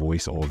of your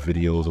voice or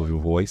videos of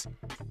your voice.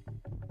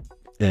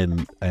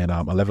 And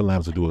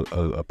ElevenLabs will do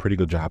a pretty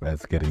good job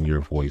at getting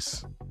your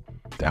voice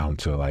down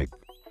to like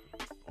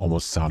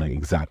almost sounding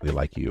exactly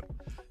like you.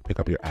 Pick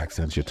up your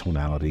accents, your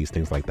tonalities,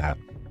 things like that.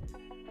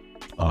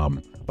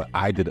 But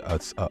I did an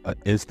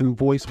instant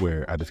voice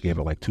where I just gave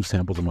it like 2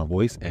 samples of my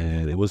voice,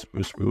 and it was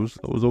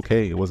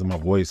okay. It wasn't my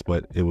voice,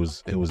 but it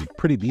was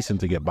pretty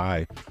decent to get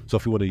by. So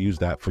if you want to use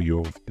that for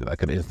your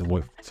like an instant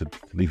voice to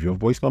leave your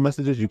voicemail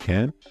messages, you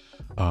can.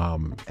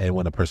 And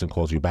when a person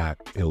calls you back,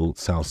 it'll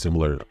sound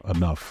similar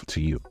enough to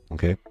you.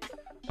 Okay.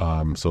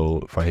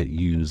 So if I hit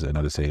use and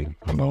I just say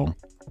hello,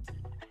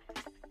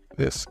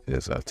 this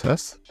is a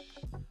test,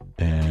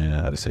 and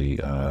I just say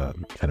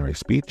generate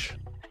speech.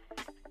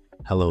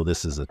 Hello,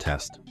 this is a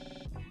test.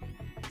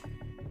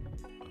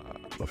 I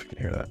don't know if you can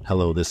hear that.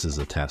 Hello, this is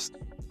a test.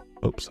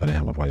 Oops, I didn't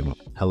have my volume up.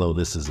 Hello,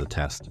 this is a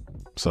test.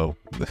 So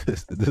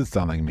this doesn't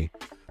sound like me.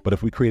 But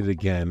if we create it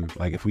again,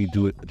 like if we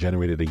do it,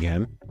 generate it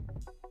again.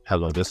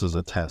 Hello, this is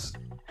a test.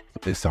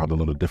 It sounded a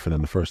little different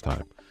than the first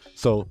time.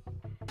 So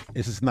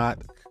this is not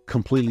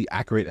completely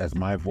accurate as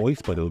my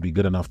voice, but it'll be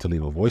good enough to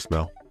leave a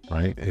voicemail,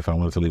 right? If I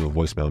wanted to leave a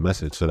voicemail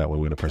message, so that way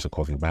when the person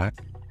calls me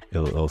back,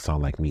 it'll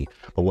sound like me.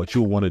 But what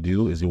you'll want to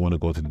do is you want to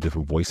go to the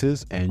different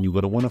voices, and you're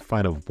going to want to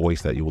find a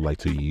voice that you would like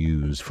to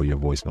use for your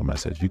voicemail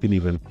message. You can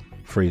even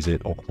phrase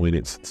it or coin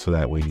it so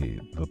that way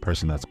the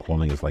person that's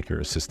calling is like your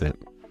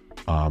assistant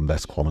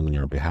that's calling on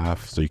your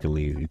behalf. So you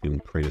can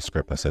create a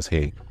script that says,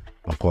 hey,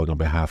 I'm calling on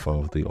behalf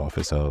of the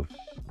office of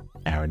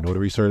Aaron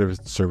Notary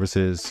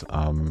Services.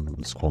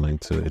 Just calling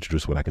to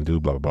introduce what I can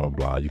do, blah, blah, blah,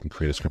 blah. You can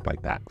create a script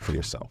like that for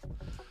yourself.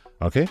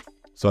 Okay.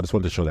 So I just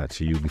wanted to show that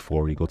to you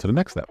before we go to the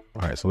next step.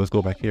 All right, so let's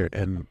go back here,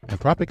 and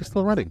Anthropic is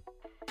still running.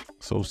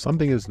 So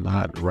something is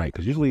not right,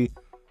 because usually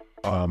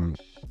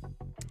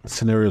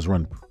scenarios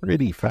run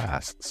pretty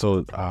fast.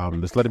 So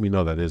it's letting me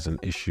know that there's an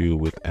issue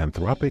with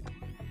Anthropic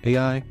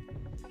AI.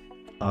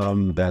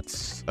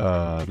 That's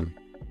not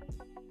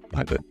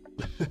good.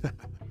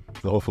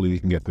 So hopefully we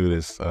can get through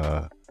this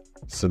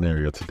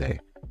scenario today.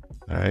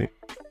 All right.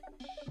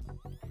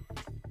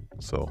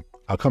 So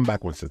I'll come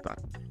back once it's done.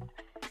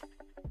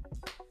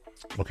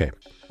 Okay.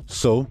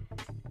 So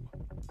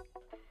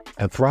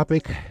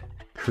Anthropic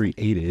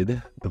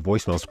created the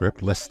voicemail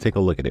script. Let's take a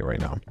look at it right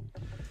now.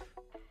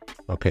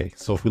 Okay,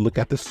 so if we look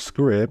at the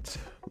script,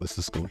 let's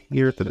just go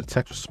here to the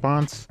text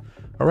response.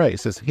 All right, it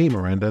says, "Hey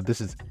Miranda,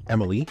 this is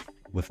Emily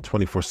with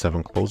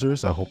 24/7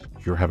 Closers. I hope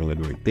you're having a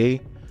great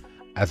day.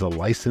 As a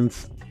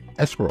licensed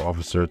escrow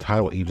officer,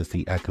 title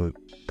agency at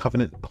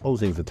Covenant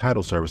Closings and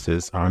Title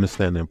Services, I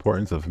understand the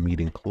importance of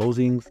meeting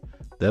closing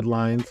date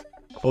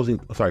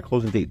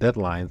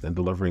deadlines and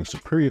delivering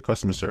superior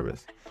customer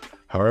service.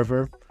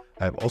 However,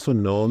 I've also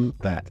known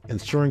that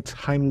ensuring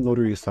timely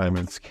notary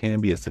assignments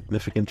can be a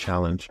significant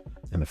challenge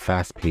in a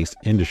fast-paced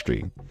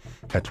industry.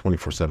 At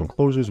 24/7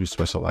 Closers, we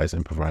specialize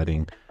in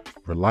providing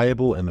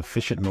reliable and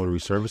efficient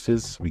notary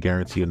services. We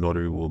guarantee a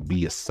notary will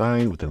be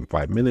assigned within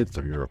 5 minutes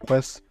of your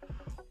request,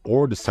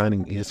 or the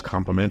signing is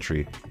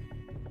complimentary.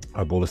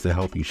 Our goal is to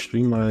help you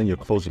streamline your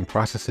closing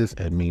processes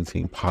and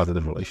maintain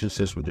positive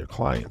relationships with your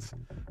clients.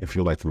 If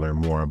you'd like to learn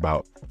more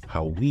about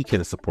how we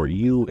can support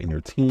you and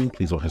your team,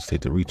 please don't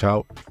hesitate to reach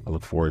out. I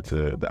look forward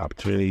to the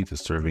opportunity to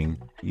serving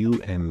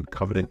you and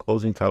Covenant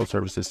Closing Title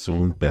Services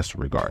soon. Best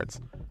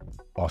regards."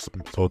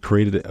 Awesome. So it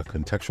created a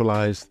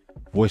contextualized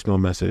voicemail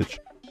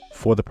message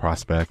for the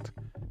prospect.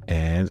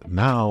 And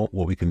now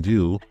what we can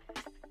do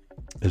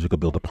is we could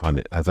build upon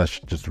it. As I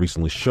just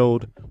recently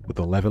showed with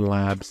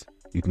ElevenLabs,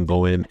 you can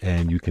go in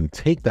and you can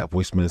take that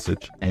voice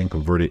message and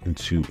convert it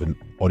into an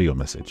audio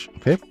message.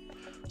 Okay.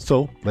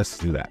 So let's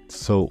do that.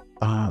 So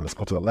let's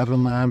go to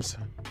ElevenLabs.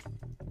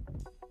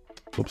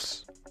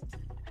 Oops.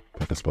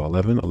 I can spell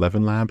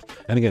ElevenLabs.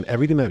 And again,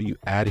 everything that you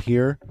add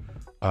here,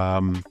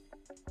 the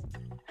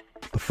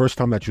first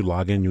time that you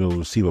log in, you'll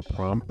receive a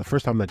prompt. The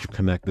first time that you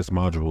connect this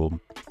module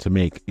to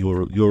make,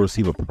 you'll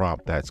receive a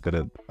prompt that's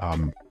going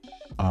to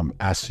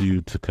ask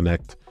you to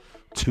connect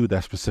to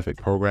that specific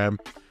program.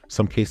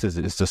 Some cases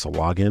it's just a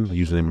login,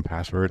 username and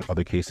password.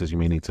 Other cases you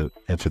may need to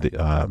enter the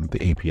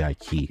API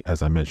key,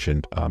 as I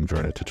mentioned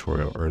during the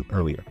tutorial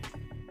earlier.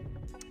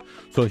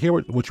 So here,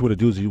 what you want to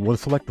do is you want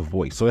to select the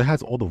voice. So it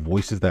has all the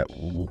voices that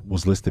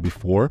was listed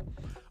before,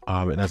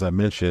 and as I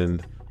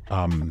mentioned,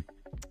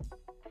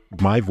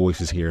 my voice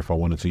is here if I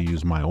wanted to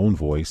use my own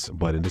voice.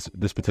 But in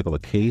this particular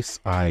case,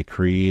 I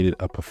created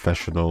a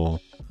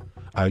professional.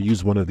 I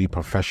used one of the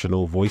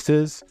professional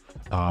voices.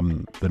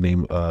 The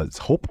name is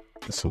Hope.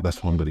 So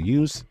that's what I'm going to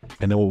use.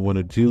 And then what we want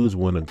to do is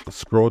we want to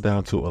scroll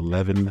down to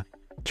 11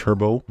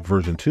 Turbo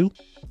version 2.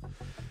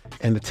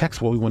 And the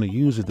text, what we want to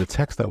use is the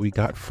text that we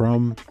got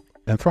from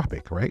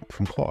Anthropic, right?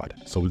 From Claude.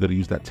 So we're going to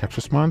use that text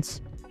response.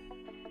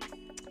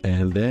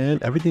 And then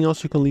everything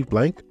else you can leave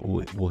blank.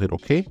 We'll hit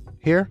OK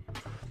here.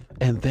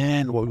 And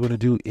then what we want to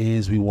do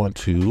is we want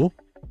to,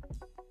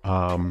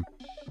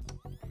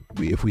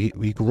 if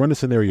we can run the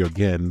scenario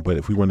again, but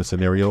if we run the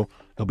scenario,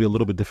 it'll be a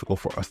little bit difficult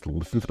for us to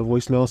listen to the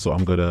voicemail. So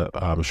I'm going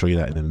to show you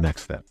that in the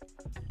next step.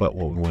 But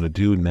what we want to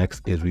do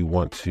next is we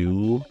want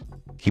to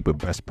keep it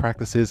best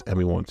practices and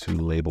we want to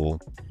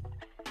label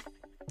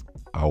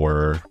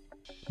our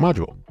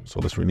module. So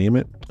let's rename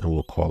it and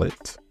we'll call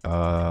it,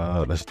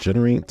 let's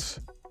generate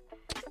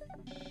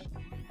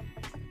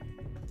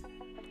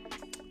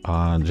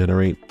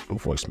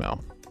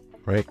voicemail,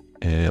 right?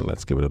 And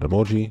let's give it an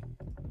emoji.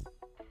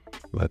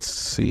 Let's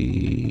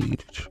see.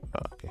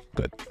 Okay,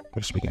 good.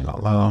 We're speaking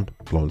out loud,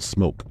 blowing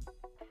smoke.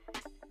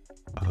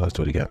 Let's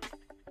do it again.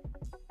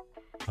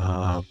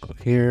 Go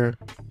here.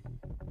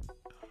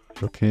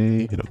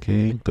 Okay, hit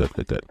okay. Good.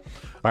 All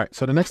right.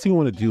 So the next thing we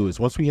want to do is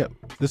once we have,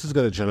 this is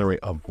going to generate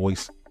a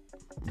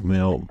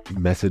voicemail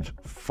message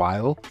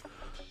file.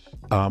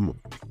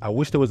 I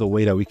wish there was a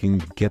way that we can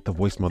get the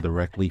voicemail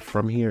directly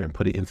from here and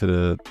put it into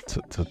the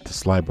to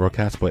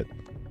SlyBroadcast, but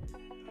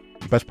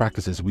best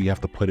practice is we have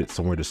to put it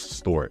somewhere to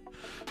store it.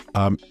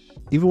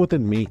 Even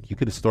within Make, you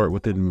could store it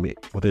within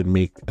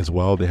Make as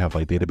well. They have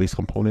like database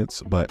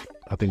components, but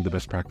I think the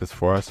best practice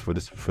for us for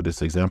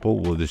this example,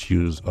 we'll just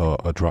use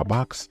a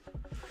Dropbox.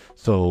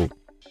 So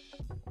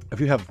if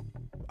you have,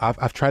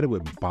 I've tried it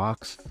with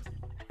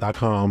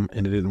Box.com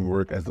and it didn't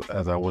work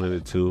as I wanted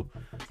it to.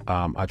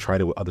 I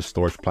tried it with other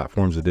storage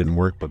platforms, it didn't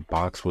work, but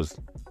Box was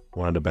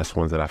one of the best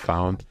ones that I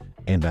found,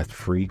 and that's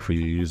free for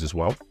you to use as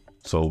well.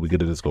 So we get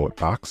to just go with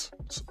Dropbox.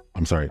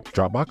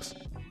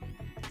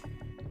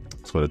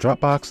 Let's go to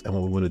Dropbox, and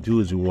what we want to do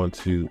is we want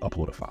to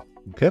upload a file.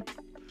 Okay.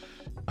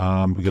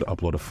 We got to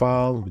upload a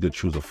file. We could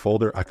choose a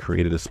folder. I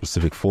created a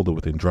specific folder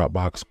within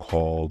Dropbox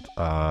called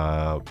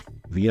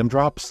VM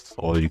drops,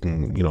 or you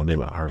can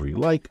name it however you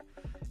like.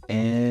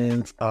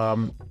 And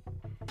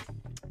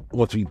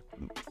once we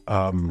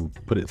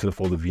put it into the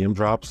folder VM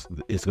drops,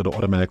 it's going to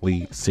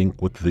automatically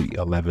sync with the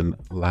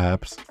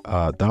ElevenLabs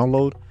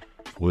download.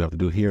 What we have to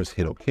do here is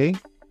hit OK.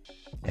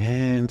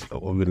 And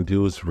what we're going to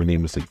do is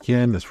rename this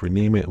again. Let's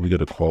rename it. We're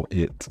going to call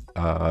it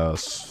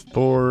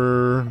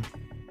store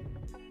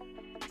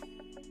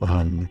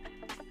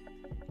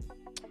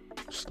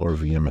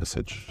VM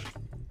message.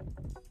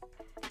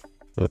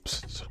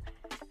 Oops.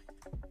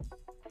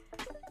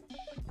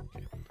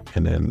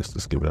 And then let's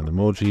just give it an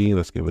emoji.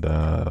 Let's give it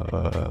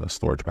a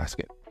storage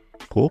basket.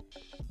 Cool.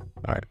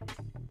 All right.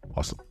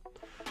 Awesome.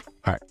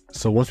 All right.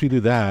 So once we do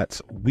that,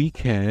 we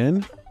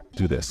can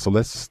do this. So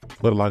let's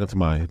log into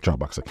my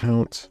Dropbox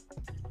account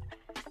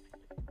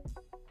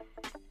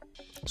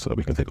so that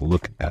we can take a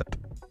look at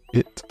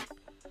it.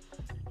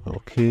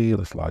 Okay,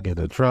 let's log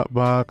into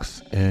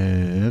Dropbox,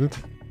 and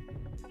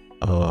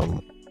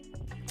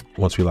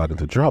once we log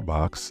into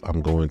Dropbox,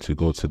 I'm going to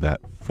go to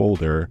that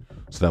folder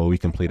so that way we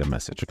can play the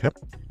message. Okay.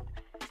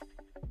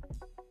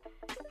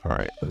 All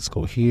right, let's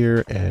go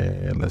here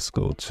and let's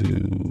go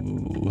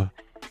to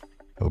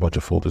a bunch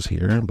of folders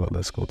here, but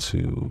let's go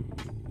to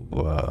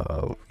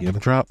VM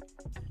drop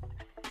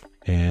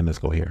and let's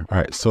go here. All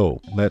right, so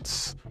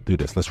let's do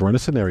this. Let's run a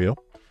scenario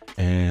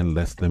and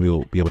then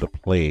we'll be able to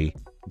play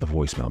the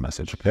voicemail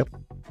message. Okay.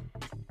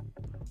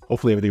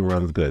 Hopefully everything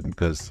runs good,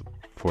 because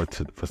for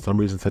some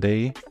reason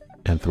today,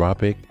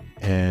 Anthropic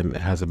and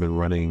it hasn't been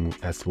running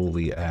as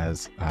smoothly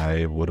as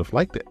I would have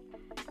liked it.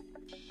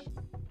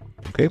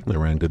 Okay, it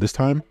ran good this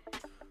time.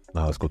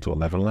 Now let's go to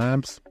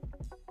ElevenLabs.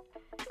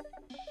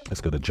 Let's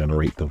go to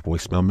generate the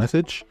voicemail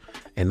message.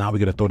 And now we're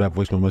going to throw that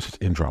voicemail message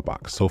in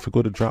Dropbox. So if we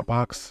go to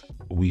Dropbox,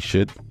 we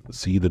should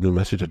see the new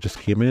message that just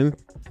came in,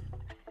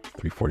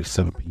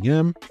 3:47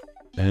 p.m.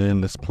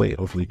 And let's play it.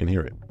 Hopefully you can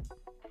hear it.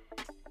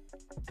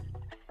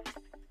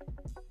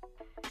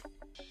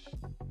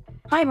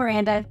 Hi,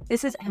 Miranda.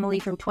 This is Emily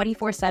from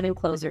 24/7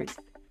 Closers.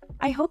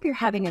 I hope you're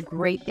having a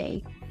great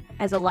day.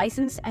 As a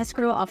licensed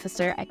escrow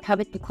officer at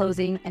Covet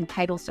Closing and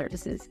Title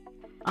Services,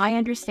 I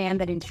understand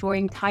that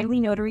ensuring timely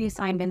notary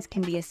assignments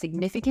can be a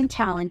significant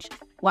challenge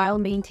while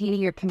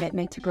maintaining your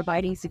commitment to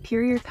providing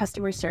superior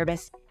customer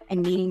service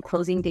and meeting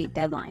closing date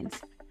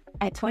deadlines.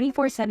 At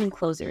 24/7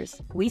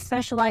 Closers, we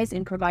specialize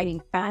in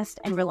providing fast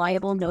and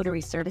reliable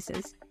notary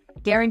services.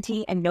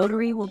 Guarantee a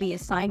notary will be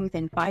assigned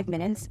within 5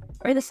 minutes,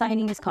 or the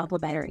signing is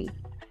complimentary.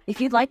 If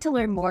you'd like to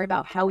learn more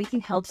about how we can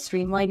help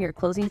streamline your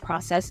closing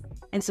process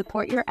and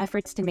support your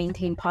efforts to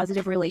maintain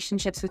positive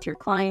relationships with your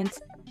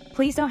clients,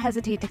 please don't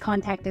hesitate to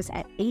contact us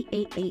at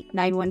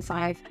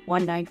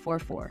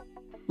 888-915-1944.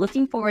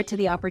 Looking forward to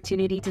the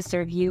opportunity to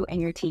serve you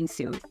and your team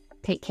soon.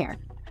 Take care.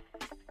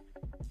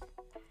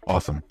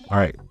 Awesome. All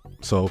right.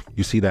 So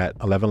you see that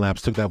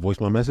ElevenLabs took that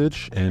voicemail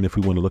message, and if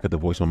we want to look at the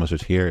voicemail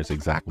message here, it's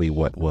exactly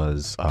what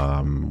was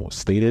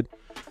stated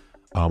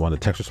on the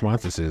text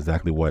response. This is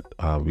exactly what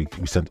we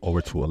sent over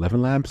to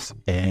ElevenLabs,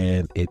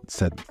 and it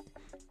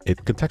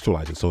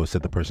contextualized it. So it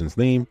said the person's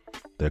name,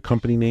 their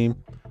company name,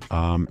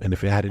 and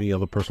if it had any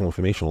other personal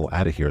information, we'll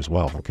add it here as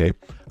well. Okay.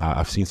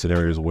 I've seen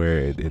scenarios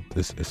where it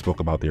spoke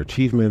about their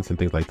achievements and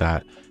things like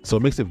that. So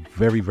it makes it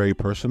very, very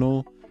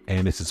personal,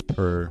 and this is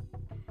per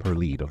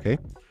lead. Okay.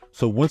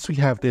 So once we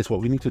have this,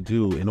 what we need to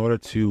do in order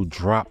to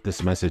drop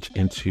this message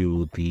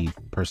into the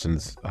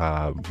person's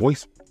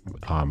voice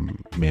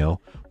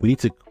mail, we need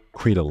to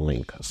create a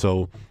link.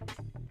 So,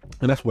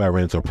 and that's where I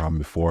ran into a problem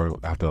before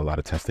after a lot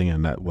of testing,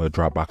 and that where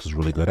Dropbox is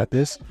really good at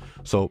this.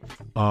 So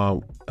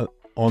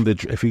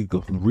if you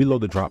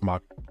reload the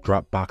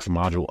Dropbox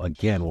module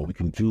again, what we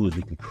can do is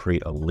we can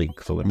create a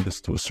link. So let me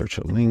just do a search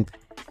a link,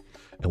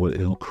 and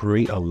it'll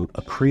create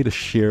a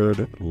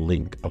shared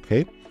link.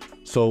 Okay.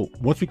 So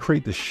once we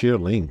create the share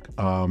link,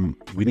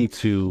 we need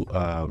to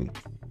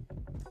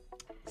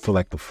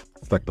select the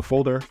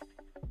folder.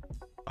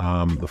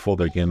 The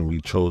folder again we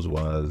chose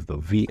was the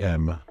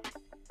VM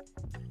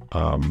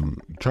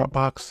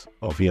Dropbox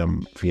or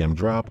VM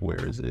drop.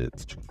 Where is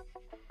it?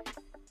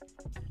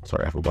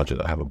 Sorry, I have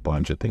a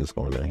bunch of things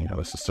going on here.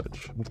 Let's just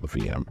search the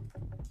VM.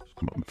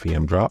 Come on,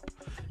 VM drop,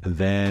 and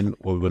then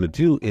what we're going to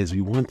do is we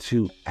want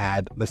to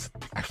add.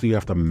 You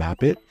have to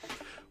map it.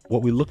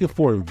 What we're looking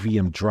for in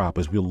VM drop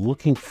is we're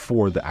looking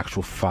for the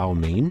actual file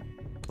name.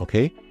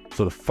 Okay,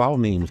 so the file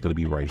name is going to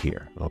be right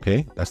here.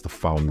 Okay, that's the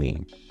file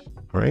name.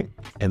 All right,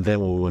 and then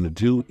what we want to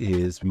do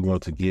is we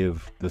want to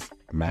give this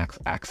max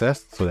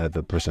access so that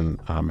the person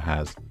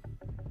has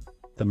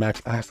the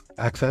max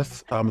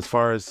access. As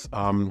far as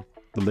the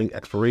link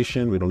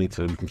expiration, we can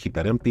keep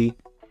that empty.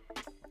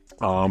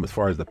 As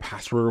far as the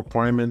password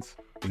requirements,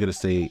 we're going to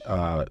say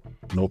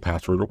no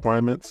password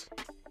requirements.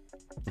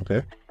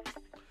 Okay.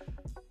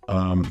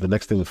 The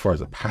next thing, as far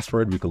as the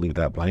password, we can leave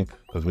that blank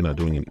because we're not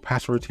doing any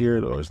passwords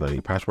here, or it's not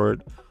any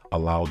password.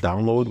 Allow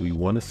download, we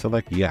want to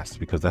select yes,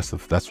 because that's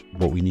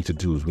what we need to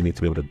do, is we need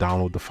to be able to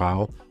download the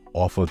file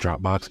off of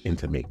Dropbox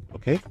into Make.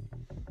 Okay.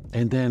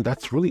 And then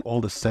that's really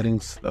all the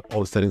settings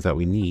that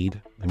we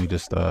need. Let me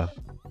just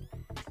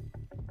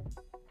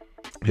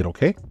hit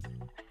okay.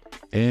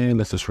 And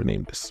let's just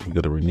rename this. We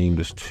got to rename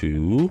this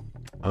to,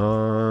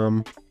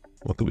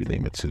 what do we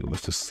name it to?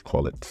 Let's just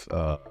call it,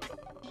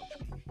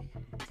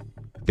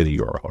 get a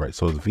URL. All right,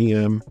 so it's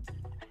VM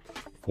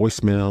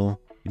voicemail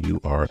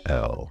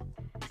URL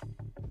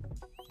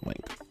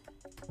link.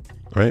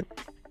 All right.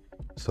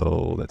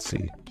 So let's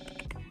see.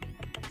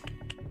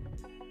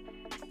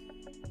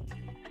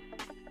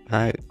 All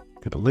right,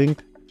 get the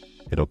link,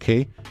 hit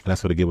OK, and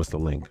that's going to give us the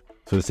link.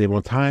 So to save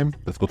on time,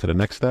 let's go to the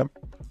next step.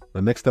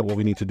 The next step, what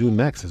we need to do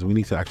next is we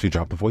need to actually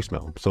drop the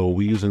voicemail. So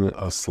we're using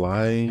a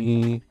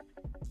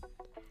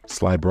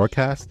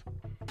SlyBroadcast.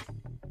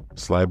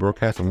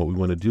 And what we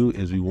want to do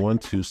is we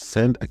want to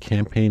send a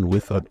campaign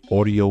with an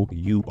audio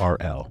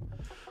URL.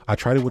 I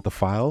tried it with the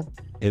file,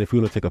 and if you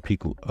want to take a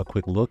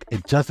quick look,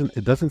 it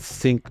doesn't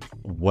sync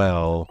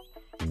well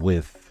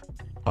with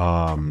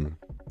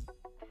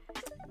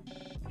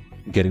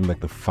getting like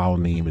the file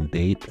name and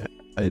date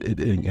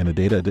and the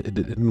data. It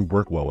didn't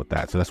work well with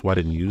that, so that's why I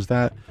didn't use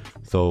that.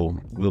 So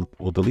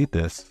we'll delete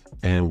this,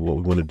 and what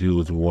we want to do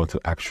is we want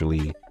to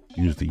actually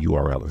use the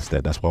URL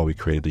instead. That's why we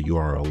created the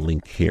URL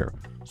link here.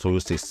 So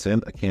we'll say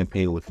send a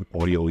campaign with an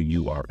audio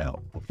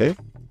URL. Okay.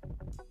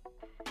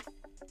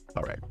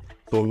 All right.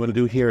 So what we want to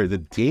do here is the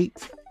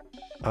date.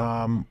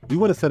 We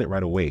want to send it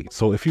right away.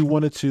 So if you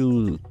wanted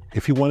to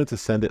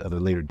send it at a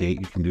later date,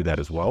 you can do that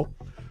as well.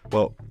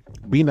 Well,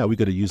 being that we're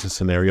going to use a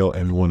scenario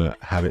and we want to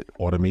have it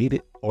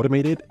automated,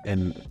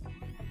 and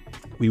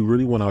we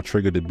really want our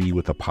trigger to be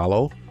with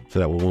Apollo, so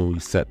that when we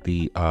set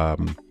the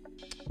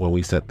what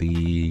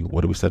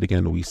do we set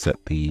again? We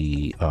set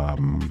the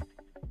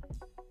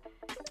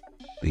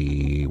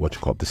the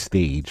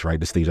stage, right?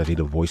 The stage I need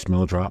a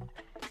voicemail drop.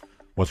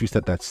 Once we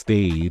set that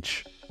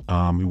stage,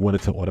 we want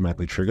it to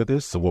automatically trigger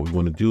this. So what we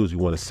want to do is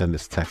we want to send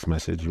this text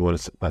message. We want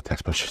to send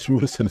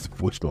this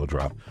voicemail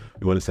drop.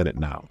 We want to send it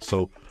now.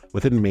 So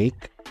within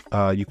Make,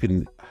 you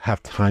can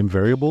have time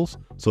variables.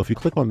 So if you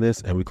click on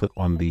this and we click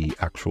on the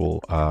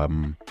actual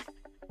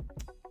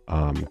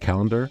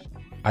calendar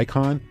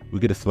icon, we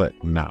get to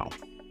select now.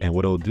 And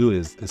what it'll do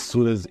is as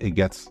soon as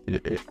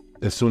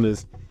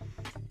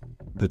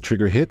the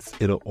trigger hits,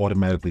 it'll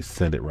automatically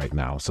send it right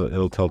now. So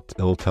it'll tell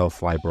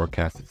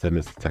SlyBroadcast to send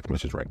this text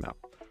message right now.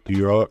 The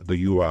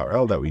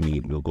URL that we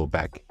need, we'll go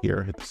back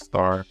here, hit the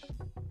star,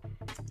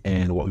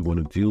 and what we want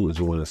to do is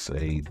we want to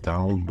say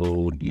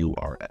download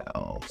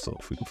URL. So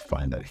if we can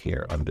find that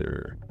here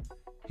under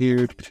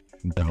here,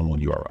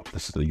 download URL.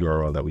 This is the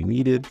URL that we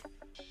needed.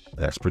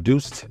 That's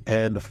produced,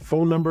 and the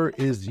phone number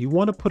is, you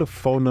want to put a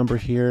phone number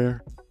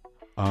here.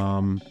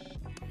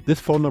 This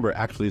phone number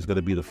actually is going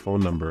to be the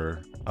phone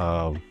number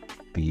of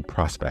the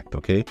prospect.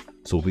 Okay,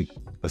 so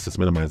let's just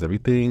minimize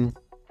everything,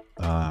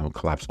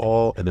 collapse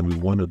all, and then we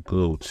want to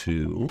go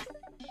to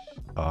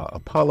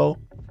Apollo,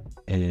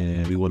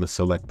 and we want to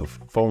select the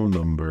phone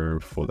number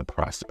for the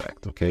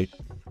prospect. Okay,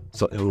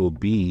 so it will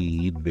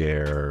be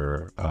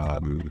their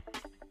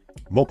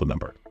mobile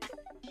number,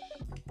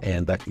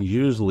 and that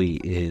usually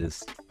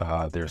is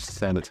their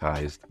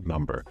sanitized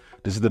number.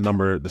 This is the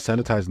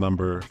sanitized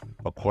number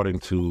according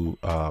to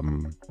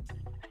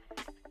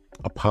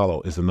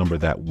Apollo is the number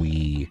that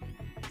we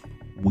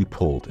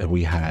pulled, and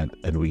we had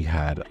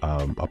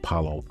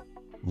Apollo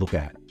look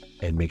at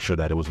and make sure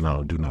that it was not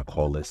on do not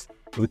call list.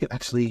 We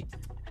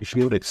should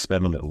be able to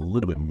expand on it a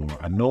little bit more.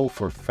 I know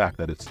for a fact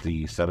that it's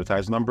the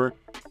sanitized number,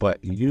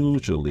 but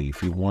usually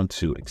if you want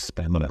to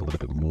expand on it a little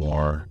bit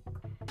more,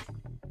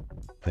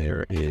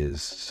 there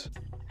is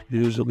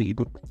usually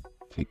the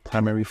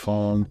primary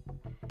phone,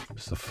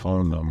 it's the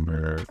phone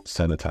number,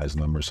 sanitized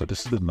number. So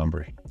this is the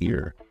number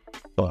here,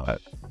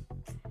 but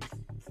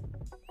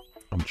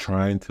I'm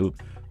trying to,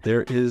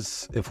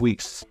 if we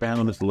expand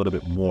on this a little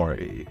bit more,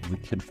 we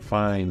can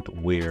find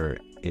where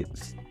it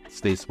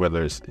states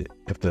whether if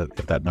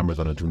that number is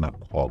on a do not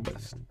call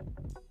list.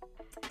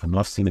 I've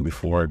not seen it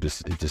before.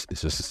 It's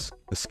just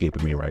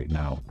escaping me right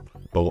now.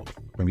 But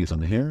maybe it's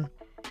under here.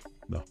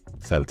 No,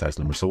 sanitized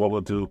number. So what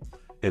we'll do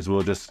is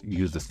we'll just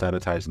use the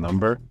sanitized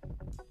number,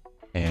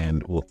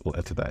 and we'll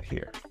enter that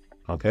here.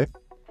 Okay.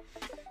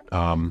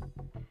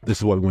 This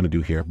is what we want to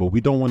do here, but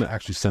we don't want to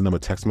actually send them a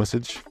text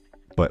message.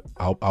 But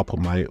I'll put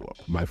my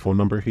phone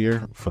number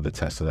here for the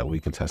test so that we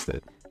can test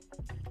it.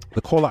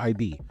 The caller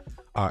ID.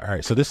 All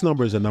right, so this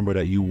number is a number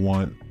that you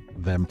want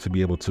them to be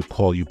able to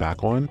call you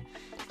back on.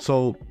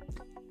 So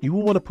you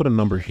will want to put a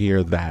number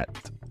here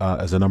that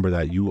as a number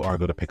that you are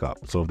going to pick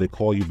up. So if they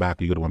call you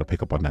back, you're going to want to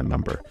pick up on that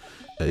number.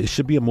 It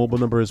should be a mobile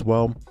number as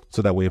well.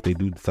 So that way, if they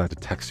do decide to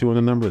text you on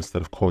a number,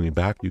 instead of calling you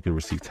back, you can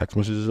receive text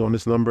messages on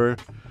this number.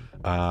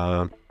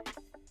 In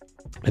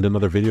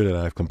another video that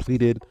I've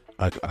completed,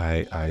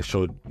 I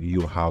showed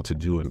you how to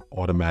do an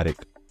automatic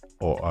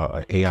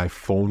or AI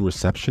phone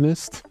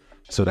receptionist.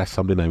 So that's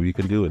something that we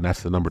can do, and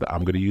that's the number that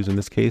I'm going to use in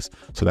this case.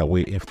 So that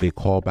way, if they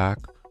call back,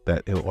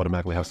 that it'll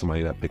automatically have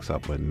somebody that picks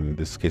up. But in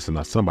this case, it's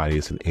not somebody;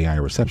 it's an AI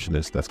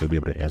receptionist that's going to be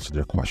able to answer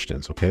their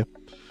questions. Okay.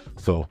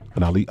 So,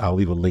 and I'll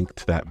leave a link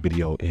to that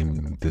video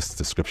in this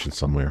description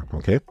somewhere.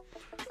 Okay.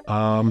 So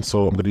I'm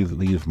going to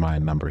leave my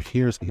number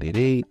here. It's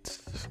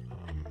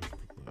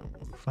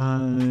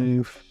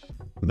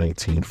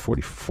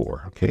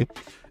 888-51944. Okay.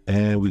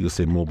 And we will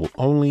say mobile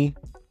only.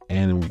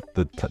 And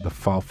the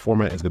file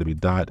format is going to be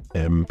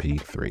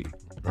 .mp3.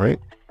 All right.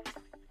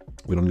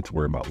 We don't need to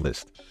worry about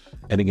list.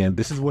 And again,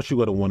 this is what you're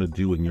going to want to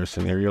do in your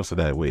scenario, so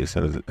that way it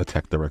sends a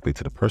text directly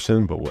to the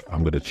person. But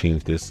I'm going to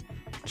change this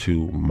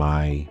to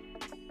my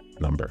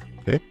number.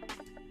 Okay,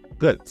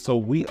 good. So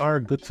we are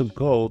good to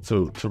go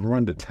to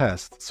run the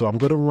test. So I'm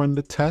going to run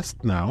the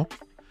test now,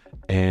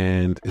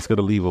 and it's going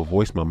to leave a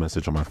voicemail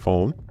message on my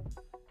phone,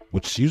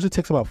 which usually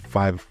takes about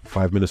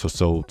five minutes or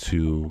so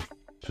to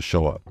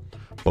show up.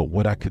 But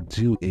what I could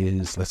do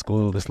is let's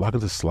log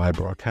into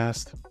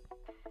SlyBroadcast.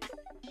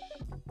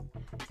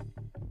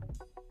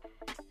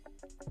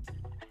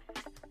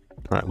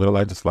 All right, I'm gonna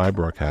log into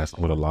SlyBroadcast.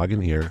 I'm gonna log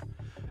in here,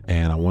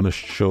 and I want to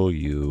show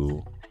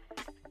you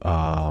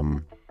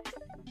that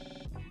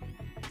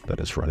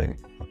it's running.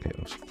 Okay,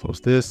 let's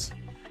close this.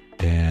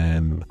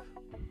 And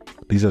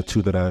these are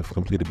two that I've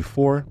completed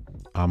before.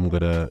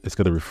 It's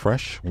gonna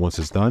refresh once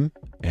it's done,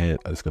 and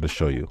it's gonna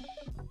show you.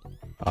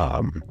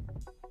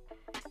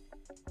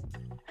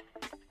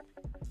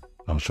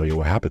 I'll show you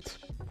what happens.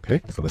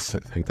 Okay, so let's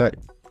hang tight.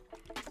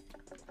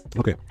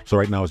 Okay, so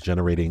right now it's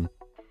generating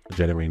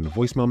the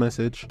voicemail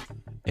message,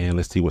 and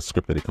let's see what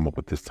script did it come up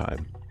with this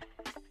time.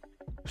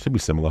 Should be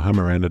similar. Hi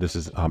Miranda, this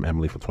is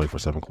Emily from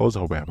 24/7 Close.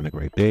 I hope you're having a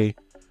great day.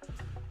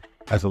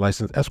 As a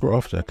licensed escrow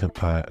officer,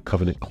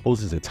 Covenant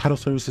closes its title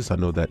services. I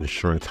know that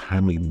ensuring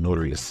timely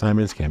notary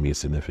assignments can be a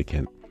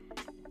significant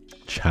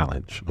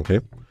challenge.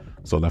 Okay,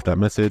 so I left that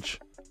message.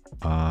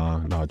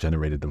 Now I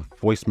generated the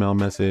voicemail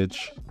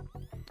message.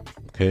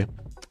 Okay,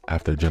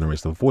 after it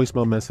generates the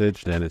voicemail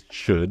message, then it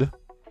should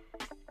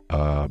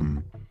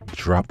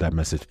drop that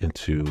message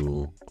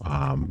into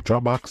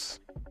Dropbox.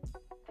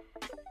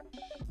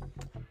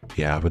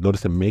 Yeah, but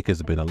notice the make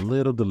has been a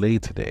little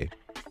delayed today.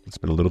 It's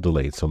been a little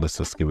delayed, so let's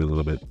just give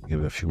it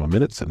a few more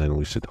minutes, and then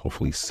we should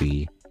hopefully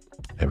see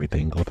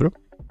everything go through.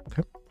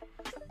 Okay,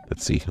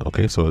 let's see.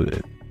 Okay, so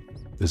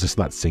it's just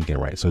not syncing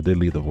right. So it did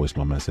leave the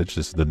voicemail message.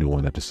 This is the new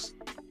one that just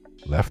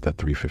left at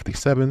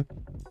 3:57.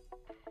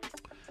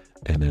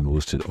 And then we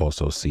should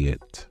also see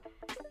it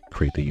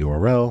create the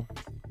URL,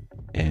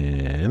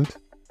 and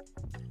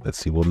let's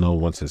see, we'll know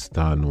once it's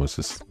done,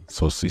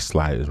 so see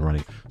Sly is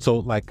running. So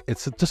like,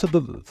 it's just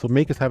so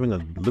Make is having a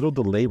little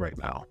delay right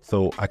now.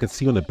 So I can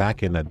see on the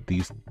back end that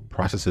these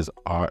processes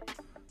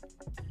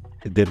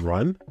it did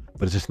run,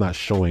 but it's just not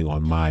showing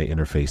on my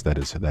interface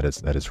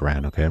that it's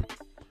ran. Okay.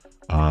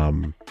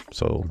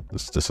 So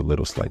it's just a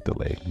little slight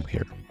delay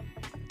here.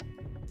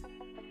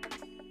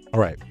 All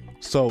right.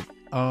 So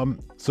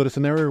the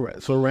scenario,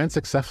 so it ran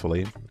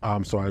successfully.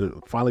 So I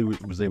finally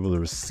was able to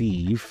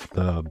receive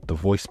the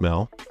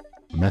voicemail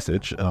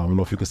message. I don't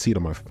know if you can see it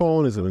on my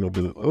phone. It's a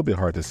little bit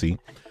hard to see,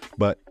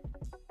 but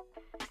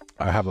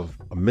I have a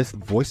missed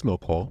voicemail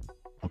call.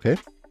 Okay,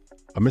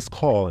 a missed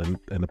call, and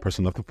the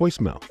person left a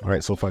voicemail. All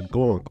right, so if I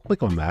go and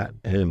click on that,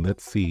 and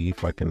let's see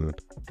if I can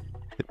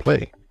hit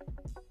play.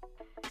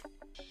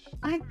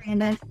 Hi,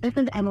 Miranda. This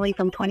is Emily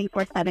from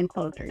 24/7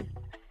 Closers.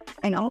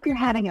 I hope you're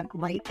having a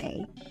great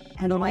day.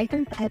 As a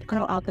licensed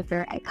escrow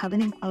officer at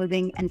Covenant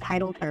Closing and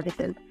Title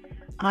Services,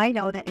 I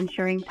know that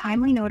ensuring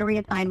timely notary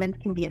assignments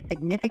can be a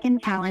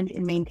significant challenge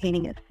in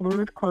maintaining a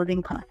smooth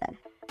closing process.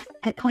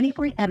 At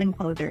 24/7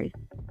 Closers.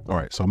 All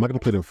right, so I'm not going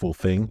to play the full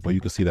thing, but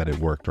you can see that it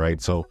worked,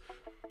 right? So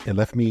it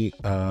left me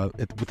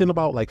within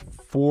about like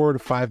 4 to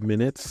 5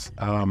 minutes.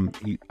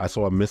 I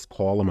saw a missed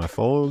call on my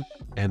phone,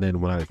 and then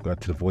when I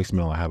got to the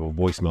voicemail, I have a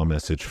voicemail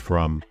message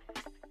from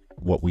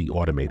what we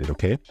automated.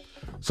 Okay,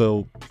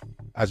 so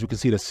as you can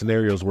see, the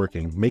scenario is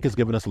working. Make is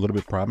giving us a little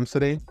bit of problems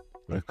today.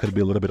 There could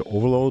be a little bit of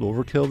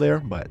overkill there,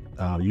 but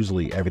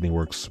usually everything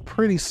works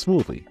pretty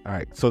smoothly. All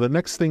right, so the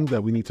next thing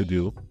that we need to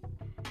do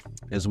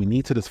is we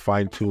need to just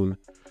fine tune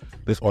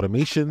this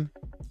automation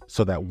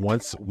so that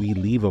once we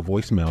leave a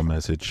voicemail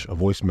message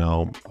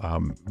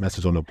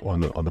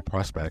on the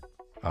prospect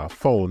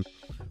phone,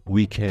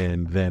 we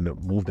can then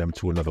move them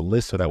to another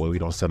list, so that way we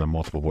don't send them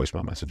multiple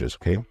voicemail messages.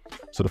 Okay,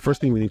 so the first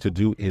thing we need to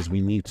do is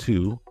we need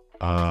to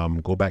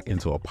go back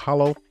into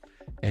Apollo,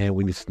 and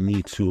we just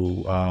need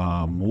to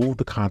move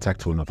the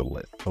contact to another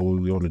list. So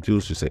what we want to do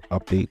is just say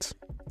update.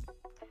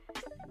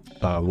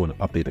 We want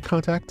to update the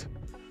contact,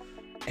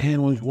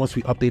 and once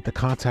we update the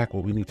contact,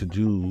 what we need to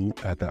do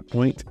at that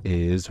point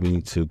is we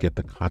need to get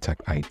the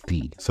contact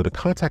ID. So the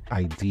contact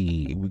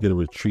ID we're going to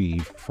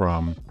retrieve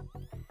from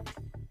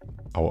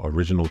our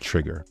original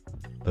trigger.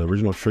 The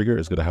original trigger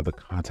is going to have the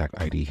contact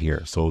ID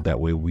here, so that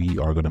way we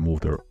are going to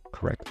move the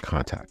correct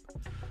contact.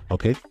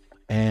 Okay,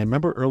 and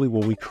remember earlier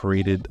when we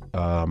created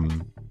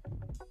the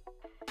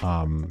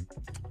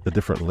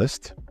different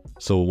list.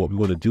 So what we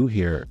want to do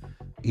here,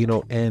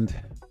 and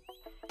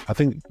I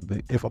think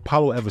if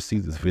Apollo ever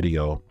sees this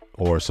video,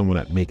 or someone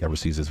at Make ever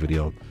sees this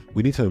video,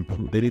 they need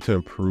to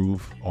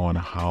improve on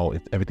how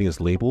everything is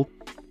labeled,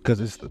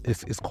 because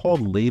it's called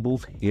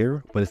labels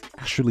here, but it's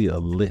actually a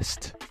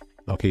list.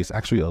 Okay, it's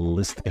actually a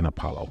list in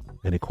Apollo,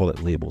 and they call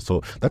it labels.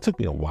 So that took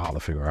me a while to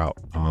figure out,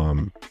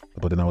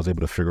 but then I was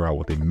able to figure out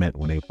what they meant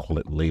when they call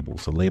it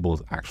labels. So label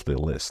is actually a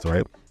list,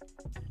 right?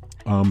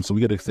 So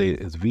we got to say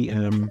it's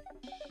VM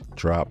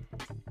drop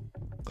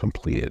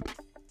completed.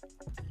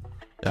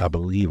 I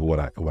believe what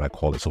I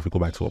call it. So if we go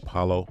back to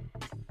Apollo,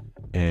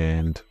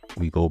 and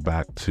we go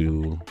back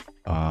to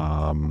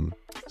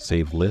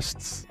save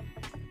lists.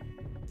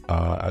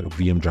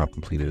 VM drop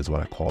completed is what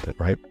I called it,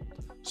 right?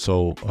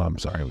 So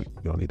sorry, we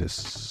don't need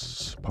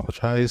this.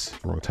 Apologize,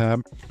 wrong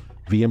tab.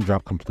 VM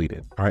drop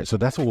completed. All right, so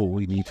that's what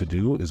we need to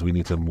do, is we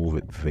need to move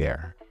it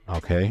there.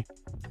 Okay,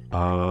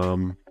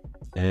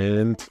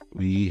 and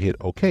we hit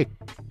OK.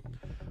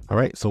 All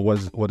right, so what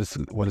is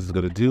it going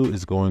to do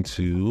is going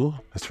to,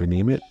 let's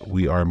rename it.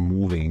 We are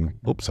moving.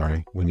 Oops,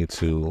 sorry. We need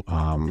to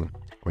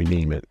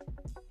rename it.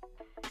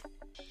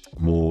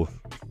 Move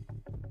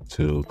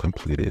to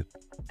completed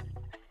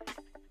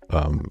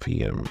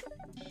VM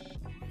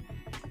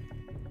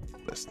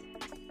list.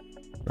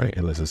 Right,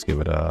 and let's just give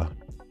it a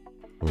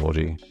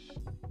emoji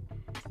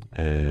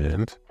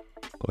and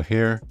go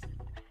here.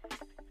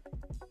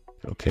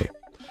 Okay.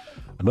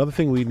 Another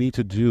thing we need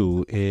to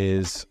do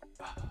is,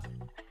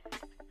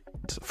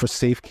 for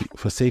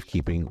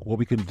safekeeping, what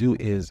we can do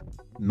is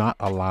not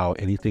allow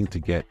anything to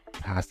get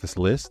past this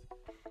list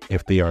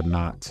if they are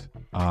not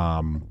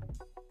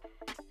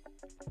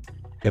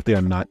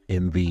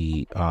in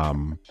the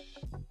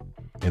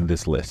in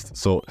this list.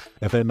 So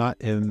if they're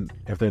not in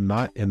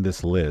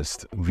this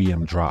list,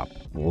 VM drop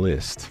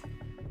list,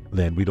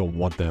 then we don't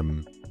want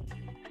them.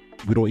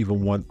 We don't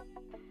even want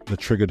the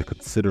trigger to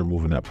consider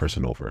moving that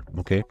person over.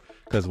 Okay,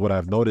 because what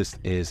I've noticed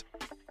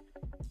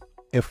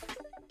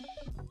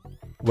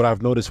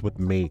with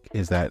Make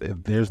is that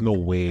if there's no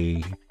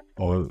way,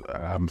 or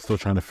I'm still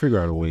trying to figure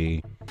out a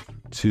way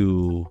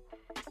to,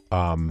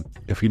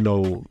 if you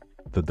know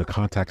the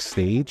contact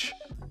stage,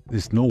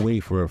 there's no way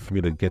for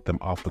me to get them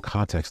off the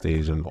contact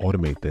stage and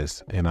automate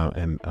this, and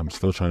I'm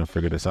still trying to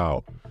figure this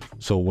out.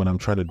 So what I'm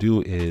trying to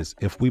do is,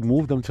 if we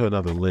move them to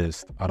another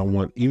list, I don't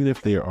want, even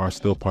if they are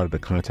still part of the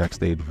contact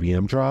stage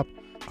VM drop,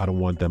 I don't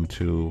want them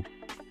to,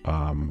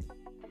 I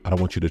don't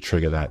want you to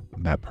trigger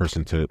that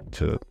person to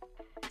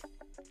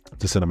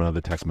send them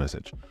another text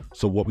message.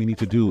 So what we need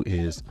to do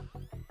is,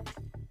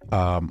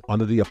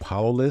 under the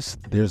Apollo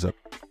list, there's a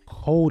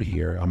code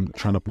here. I'm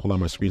trying to pull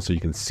on my screen so you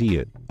can see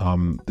it.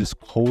 This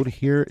code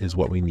here is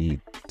what we need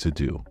to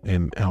do.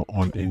 And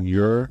in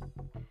your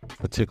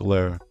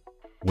particular,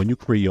 when you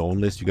create your own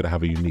list, you got to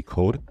have a unique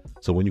code.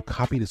 So when you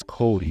copy this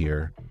code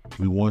here,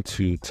 we want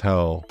to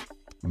tell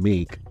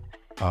Make,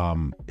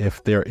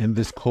 if they're in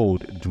this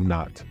code, do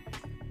not.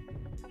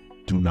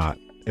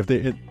 If they're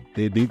in,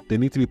 they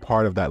need to be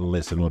part of that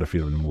list in order for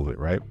you to move it,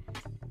 right?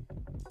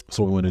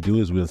 So what we want to do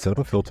is we'll set up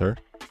a filter,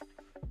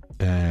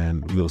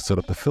 and we'll set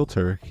up the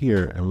filter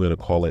here, and we're going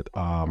to call it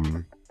a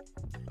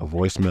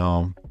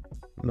voicemail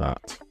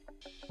not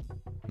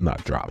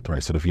dropped,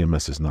 right? So the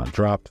VMS is not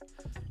dropped.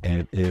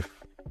 And if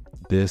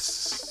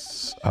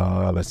this,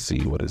 let's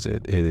see, what is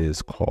it? It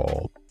is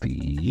called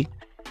it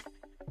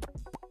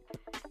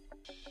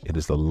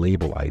is the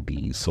label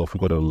ID. So if we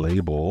go to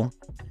label,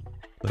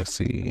 let's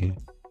see,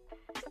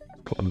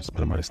 let's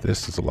minimize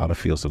this. There's a lot of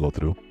fields to go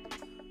through.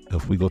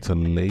 If we go to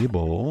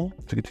label,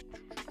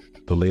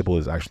 the label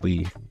is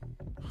actually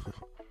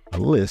a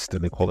list,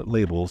 and they call it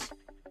labels.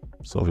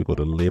 So if we go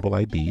to label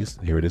IDs,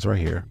 here it is right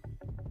here,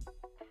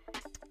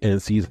 and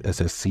it says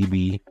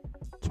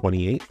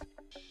CB28.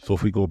 So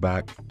if we go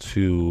back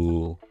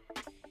to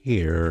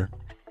here,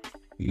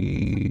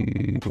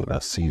 we'll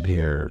not see it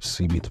here,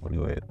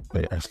 CB28.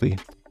 Wait, actually,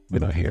 we're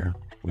not here.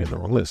 We're in the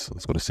wrong list.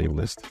 Let's go to save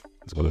list.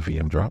 Let's go to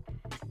VM drop.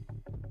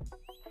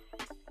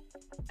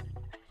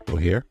 Go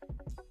here.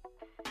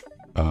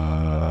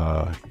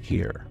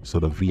 Here. So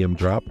the VM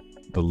drop,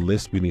 the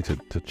list we need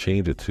to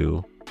change it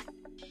to.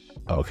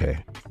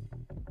 Okay.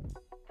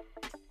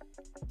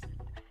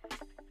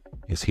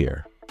 It's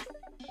here.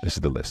 This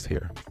is the list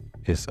here.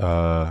 It's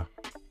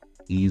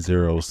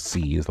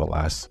E0C is the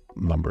last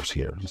numbers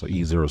here. So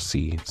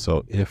E0C.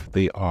 So if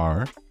they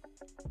are,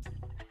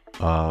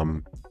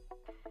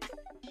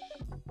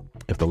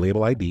 if the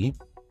label ID,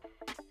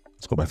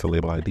 let's go back to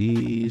label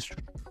IDs.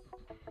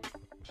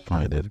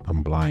 Find it.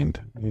 I'm blind.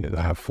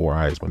 I have 4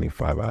 eyes, but I need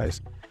 5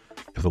 eyes.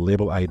 If the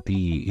label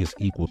ID is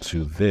equal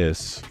to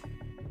this,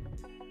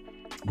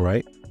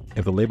 right?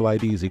 If the label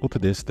ID is equal to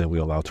this, then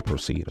we're allowed to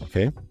proceed.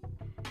 Okay.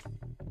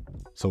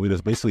 So we're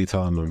just basically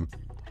telling them,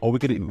 or we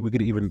could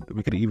even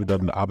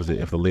done the opposite.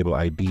 If the label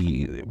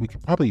ID, we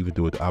could probably even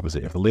do it the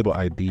opposite. If the label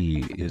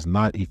ID is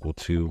not equal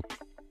to,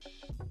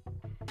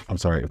 I'm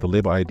sorry, if the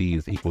label ID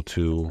is equal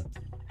to,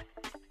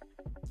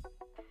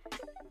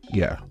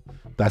 yeah.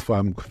 That's why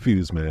I'm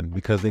confused, man,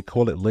 because they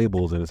call it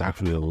labels and it's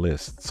actually a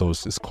list. So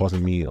it's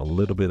causing me a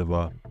little bit of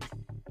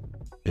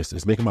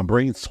it's making my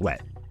brain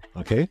sweat.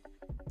 Okay.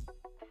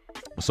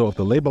 So if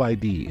the label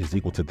ID is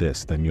equal to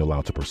this, then you're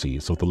allowed to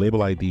proceed. So if the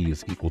label ID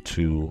is equal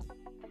to,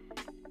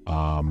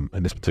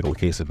 in this particular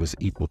case, if it's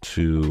equal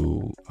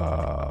to,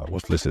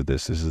 what's listed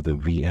this is the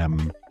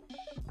VM.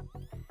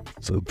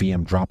 So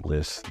VM drop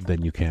list,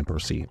 then you can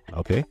proceed.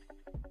 Okay.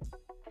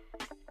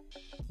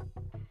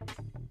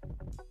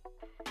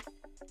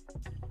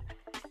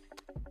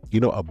 You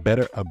know, a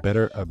better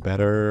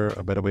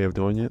way of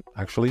doing it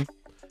actually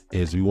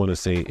is we want to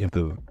say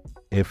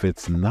if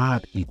it's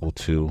not equal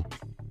to,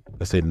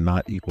 let's say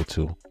not equal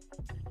to,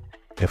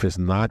 If it's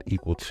not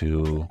equal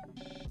to,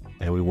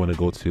 and we want to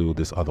go to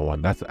this other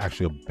one, that's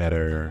actually a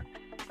better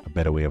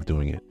way of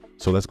doing it.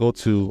 So let's go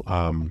to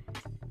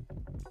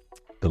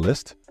the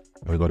list,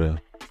 and we go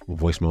to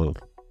voicemail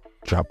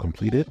drop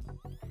completed,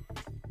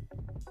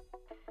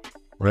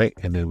 right?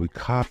 And then we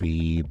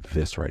copy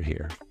this right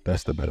here.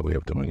 That's the better way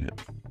of doing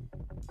it.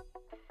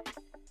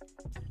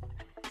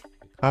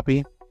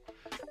 Copy,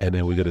 and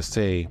then we're gonna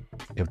say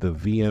if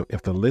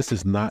the list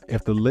is not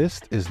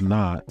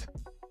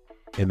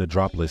in the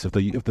drop list, if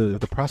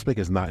the prospect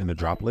is not in the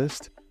drop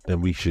list,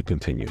 then we should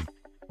continue.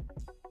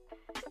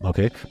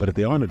 Okay, but if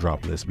they are on the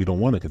drop list, we don't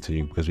want to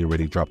continue because we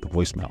already dropped the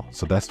voicemail.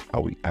 So that's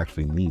how we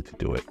actually need to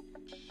do it.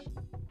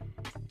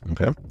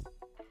 Okay.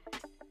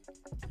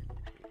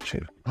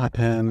 Change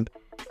content.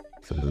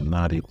 So it's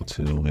not equal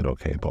to it.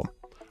 Okay, boom.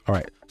 All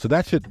right. So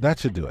that should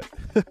do it.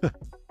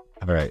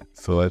 All right.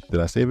 So did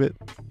I save it?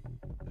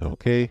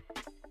 Okay.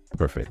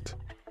 Perfect.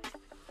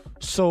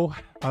 So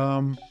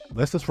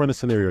let's just run a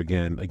scenario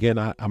again. Again,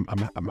 I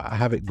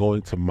have it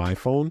going to my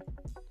phone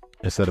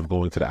instead of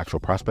going to the actual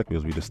prospect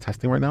because we're just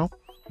testing right now.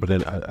 But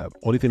then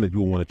only thing that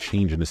you want to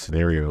change in this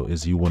scenario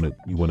is you want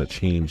to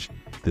change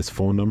this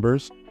phone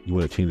numbers. You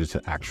want to change it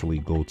to actually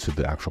go to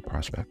the actual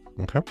prospect.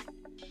 Okay.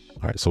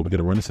 All right. So we're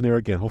gonna run the scenario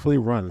again. Hopefully it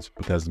runs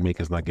because Make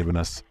is not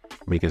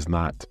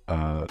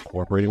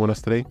cooperating with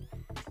us today.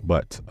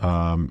 But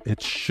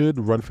it should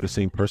run for the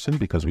same person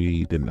because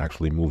we didn't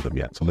actually move them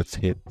yet. So let's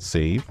hit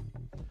save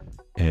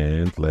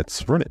and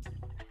let's run it.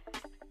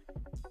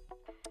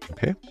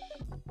 Okay.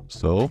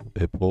 So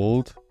it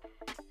pulled.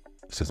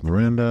 This is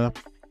Miranda.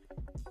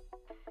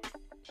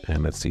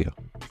 And let's see.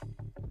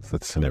 Let's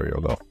let the scenario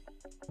go.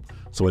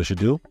 So what it should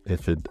do,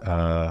 it should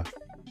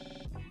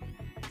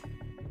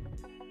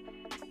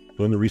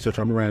doing the research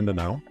on Miranda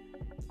now.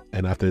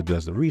 And after it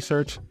does the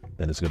research,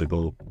 then it's going to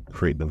go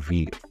create the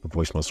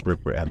voicemail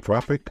script for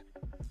Anthropic.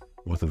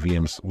 Once the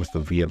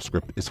VM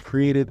script is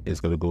created, it's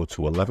going to go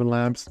to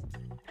ElevenLabs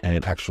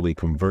and actually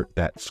convert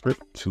that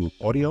script to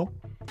audio.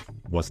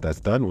 Once that's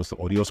done, once the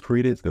audio is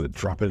created, it's going to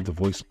drop it into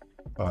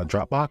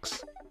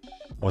Dropbox.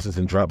 Once it's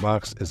in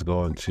Dropbox, it's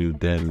going to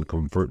then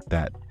convert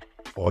that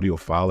audio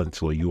file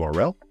into a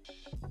URL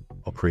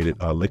or create it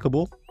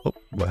linkable. Oh,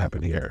 what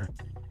happened here?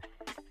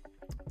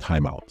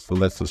 Timeout. So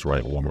let's just run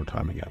it one more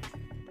time again.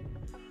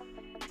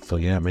 So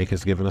yeah, Make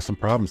has given us some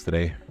problems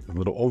today. A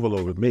little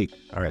overload with Make.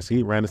 All right, see,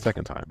 it ran the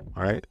second time.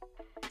 All right,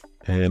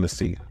 and let's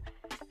see.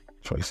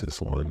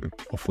 Choices one.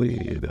 Hopefully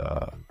it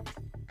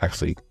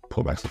actually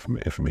pull back some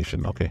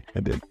information. Okay,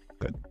 it did.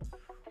 Good.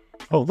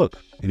 Oh, look,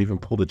 it even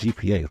pulled a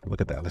GPA.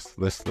 Look at that.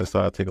 Let's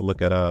take a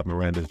look at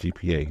Miranda's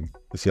GPA.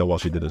 Let's see how well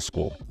she did in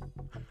school.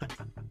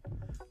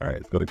 All right,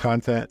 let's go to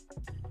content.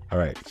 All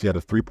right, she had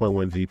a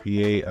 3.1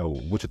 GPA at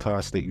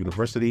Wichita State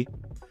University.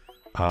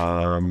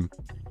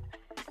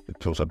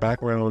 It shows her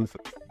background,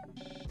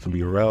 some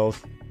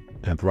URLs,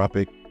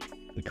 Anthropic.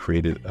 It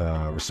created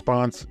a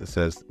response. It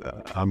says,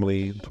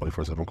 Amelie,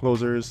 24/7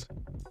 closers.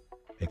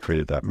 It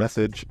created that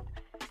message.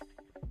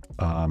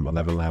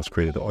 ElevenLabs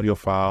created the audio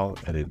file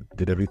and it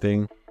did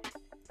everything.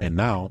 And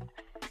now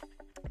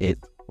it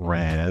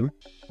ran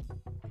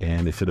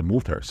and it should have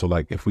moved her. So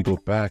like if we go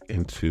back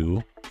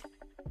into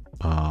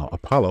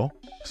Apollo,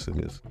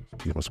 excuse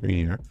my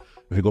screen here.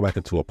 If we go back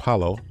into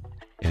Apollo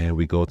and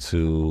we go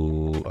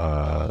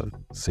to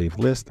save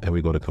list and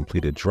we go to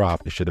completed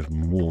drop, it should have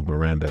moved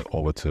Miranda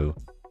over to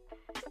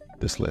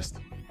this list.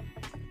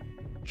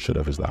 Should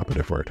have is the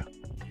operative word.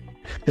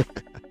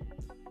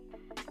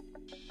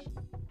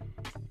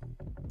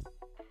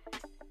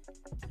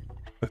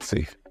 Let's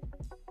see.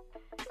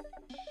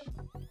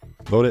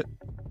 Load it.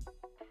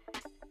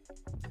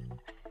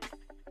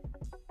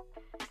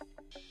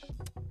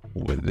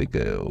 Where did it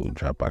go?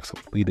 Dropbox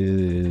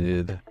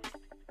completed.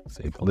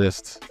 Save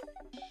list.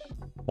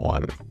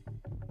 One.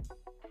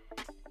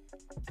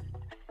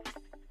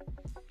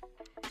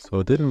 So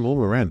it didn't move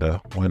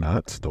Miranda. Why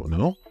not? Don't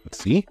know. Let's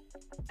see.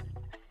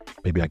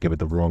 Maybe I give it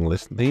the wrong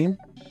list name.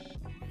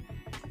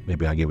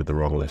 Maybe I gave it the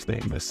wrong list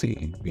name. Let's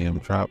see.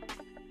 VM drop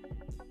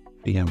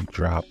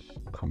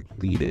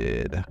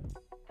completed.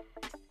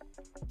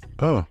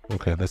 Oh,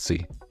 okay. Let's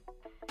see.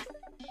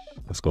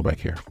 Let's go back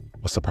here.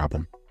 What's the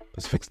problem?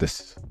 Let's fix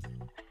this.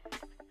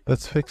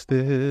 Let's fix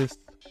this.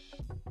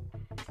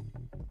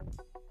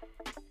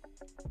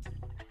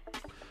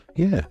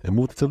 Yeah, it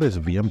moved to the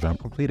list. VM drop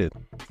completed.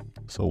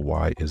 So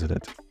why isn't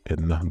it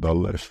in the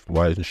list?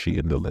 Why isn't she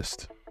in the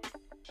list?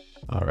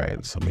 All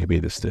right, so maybe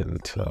this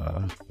didn't.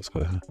 Let's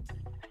go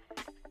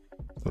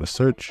to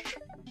search,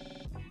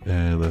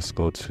 and let's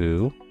go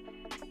to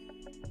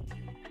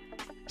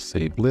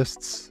save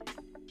lists.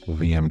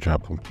 VM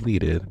drop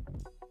completed.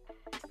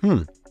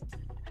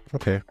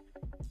 Okay.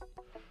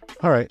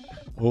 All right.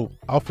 Well,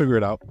 I'll figure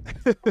it out.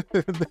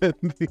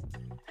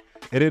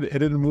 It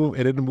didn't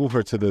move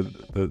her to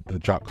the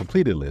drop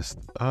completed list.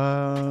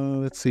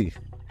 Let's see.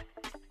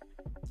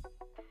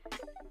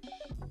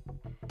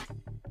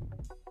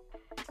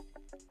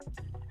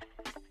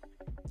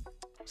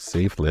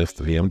 Save list,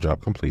 VM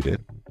drop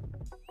completed.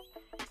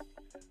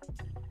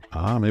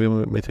 Maybe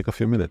it may take a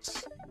few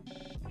minutes.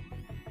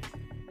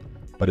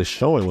 but it's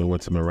showing when we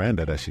went to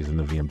Miranda that she's in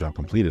the VM drop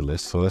completed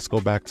list. So let's go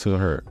back to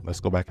her.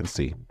 Let's go back and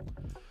see.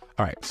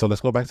 All right, so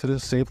let's go back to the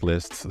saved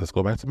list. Let's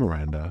go back to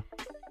Miranda.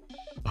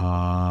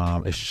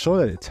 It showed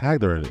that it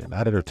tagged her and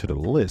added her to the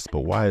list, but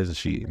why isn't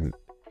she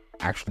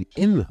actually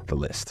in the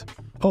list?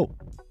 Oh,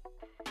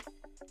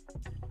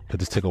 it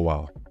just took a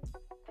while.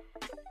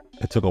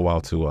 It took a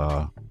while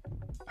to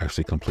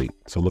actually complete.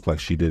 So it looked like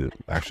she did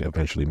actually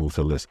eventually move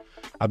to the list.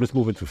 I'm just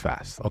moving too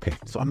fast. Okay,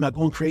 so I'm not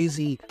going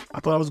crazy.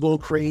 I thought I was going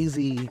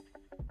crazy.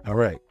 All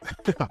right.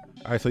 All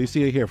right, so you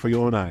see it here for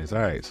your own eyes.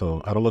 All right,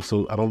 so I don't look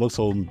so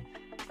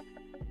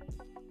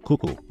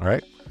cuckoo. All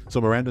right,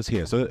 so Miranda's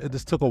here. So it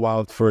just took a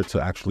while for it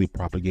to actually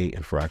propagate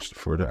and for it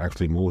to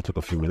actually move. It took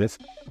a few minutes,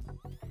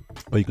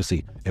 but you can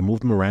see it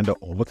moved Miranda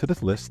over to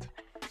this list.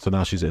 So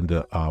now she's in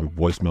the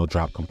voicemail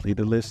drop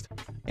completed list,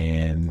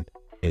 and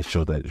it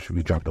showed that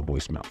we dropped a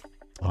voicemail.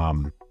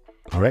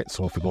 All right,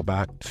 so if we go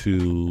back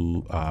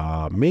to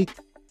Make,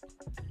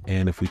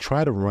 and if we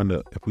try to run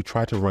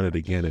it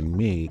again in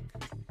Make,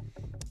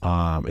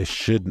 it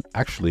should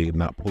actually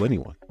not pull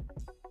anyone,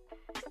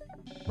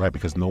 right?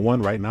 Because no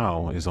one right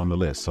now is on the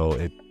list. So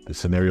the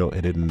scenario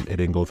it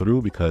didn't go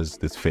through because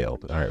this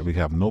failed. All right, we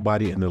have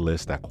nobody in the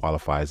list that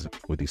qualifies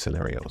with these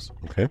scenarios.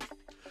 Okay.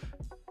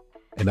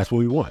 And that's what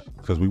we want,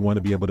 because we want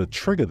to be able to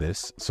trigger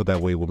this so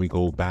that way when we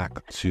go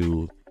back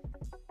to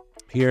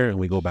here and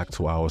we go back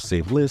to our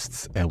saved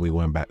lists and we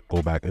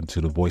go back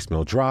into the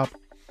voicemail drop,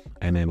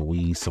 and then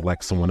we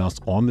select someone else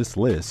on this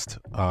list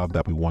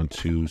that we want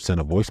to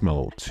send a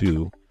voicemail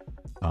to,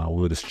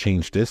 we'll just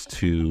change this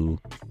to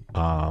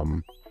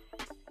the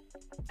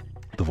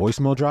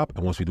voicemail drop.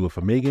 And once we do it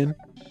for Megan,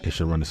 it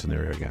should run the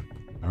scenario again.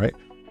 All right,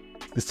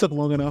 this took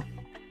long enough.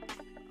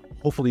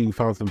 Hopefully you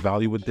found some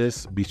value with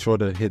this. Be sure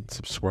to hit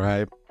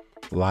subscribe,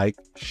 like,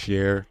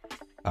 share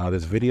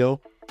this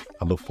video.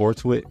 I look forward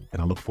to it,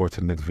 and I look forward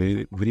to the next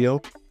video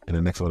and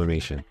the next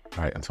automation.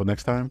 All right, until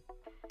next time,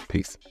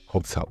 peace.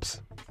 Hope this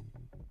helps.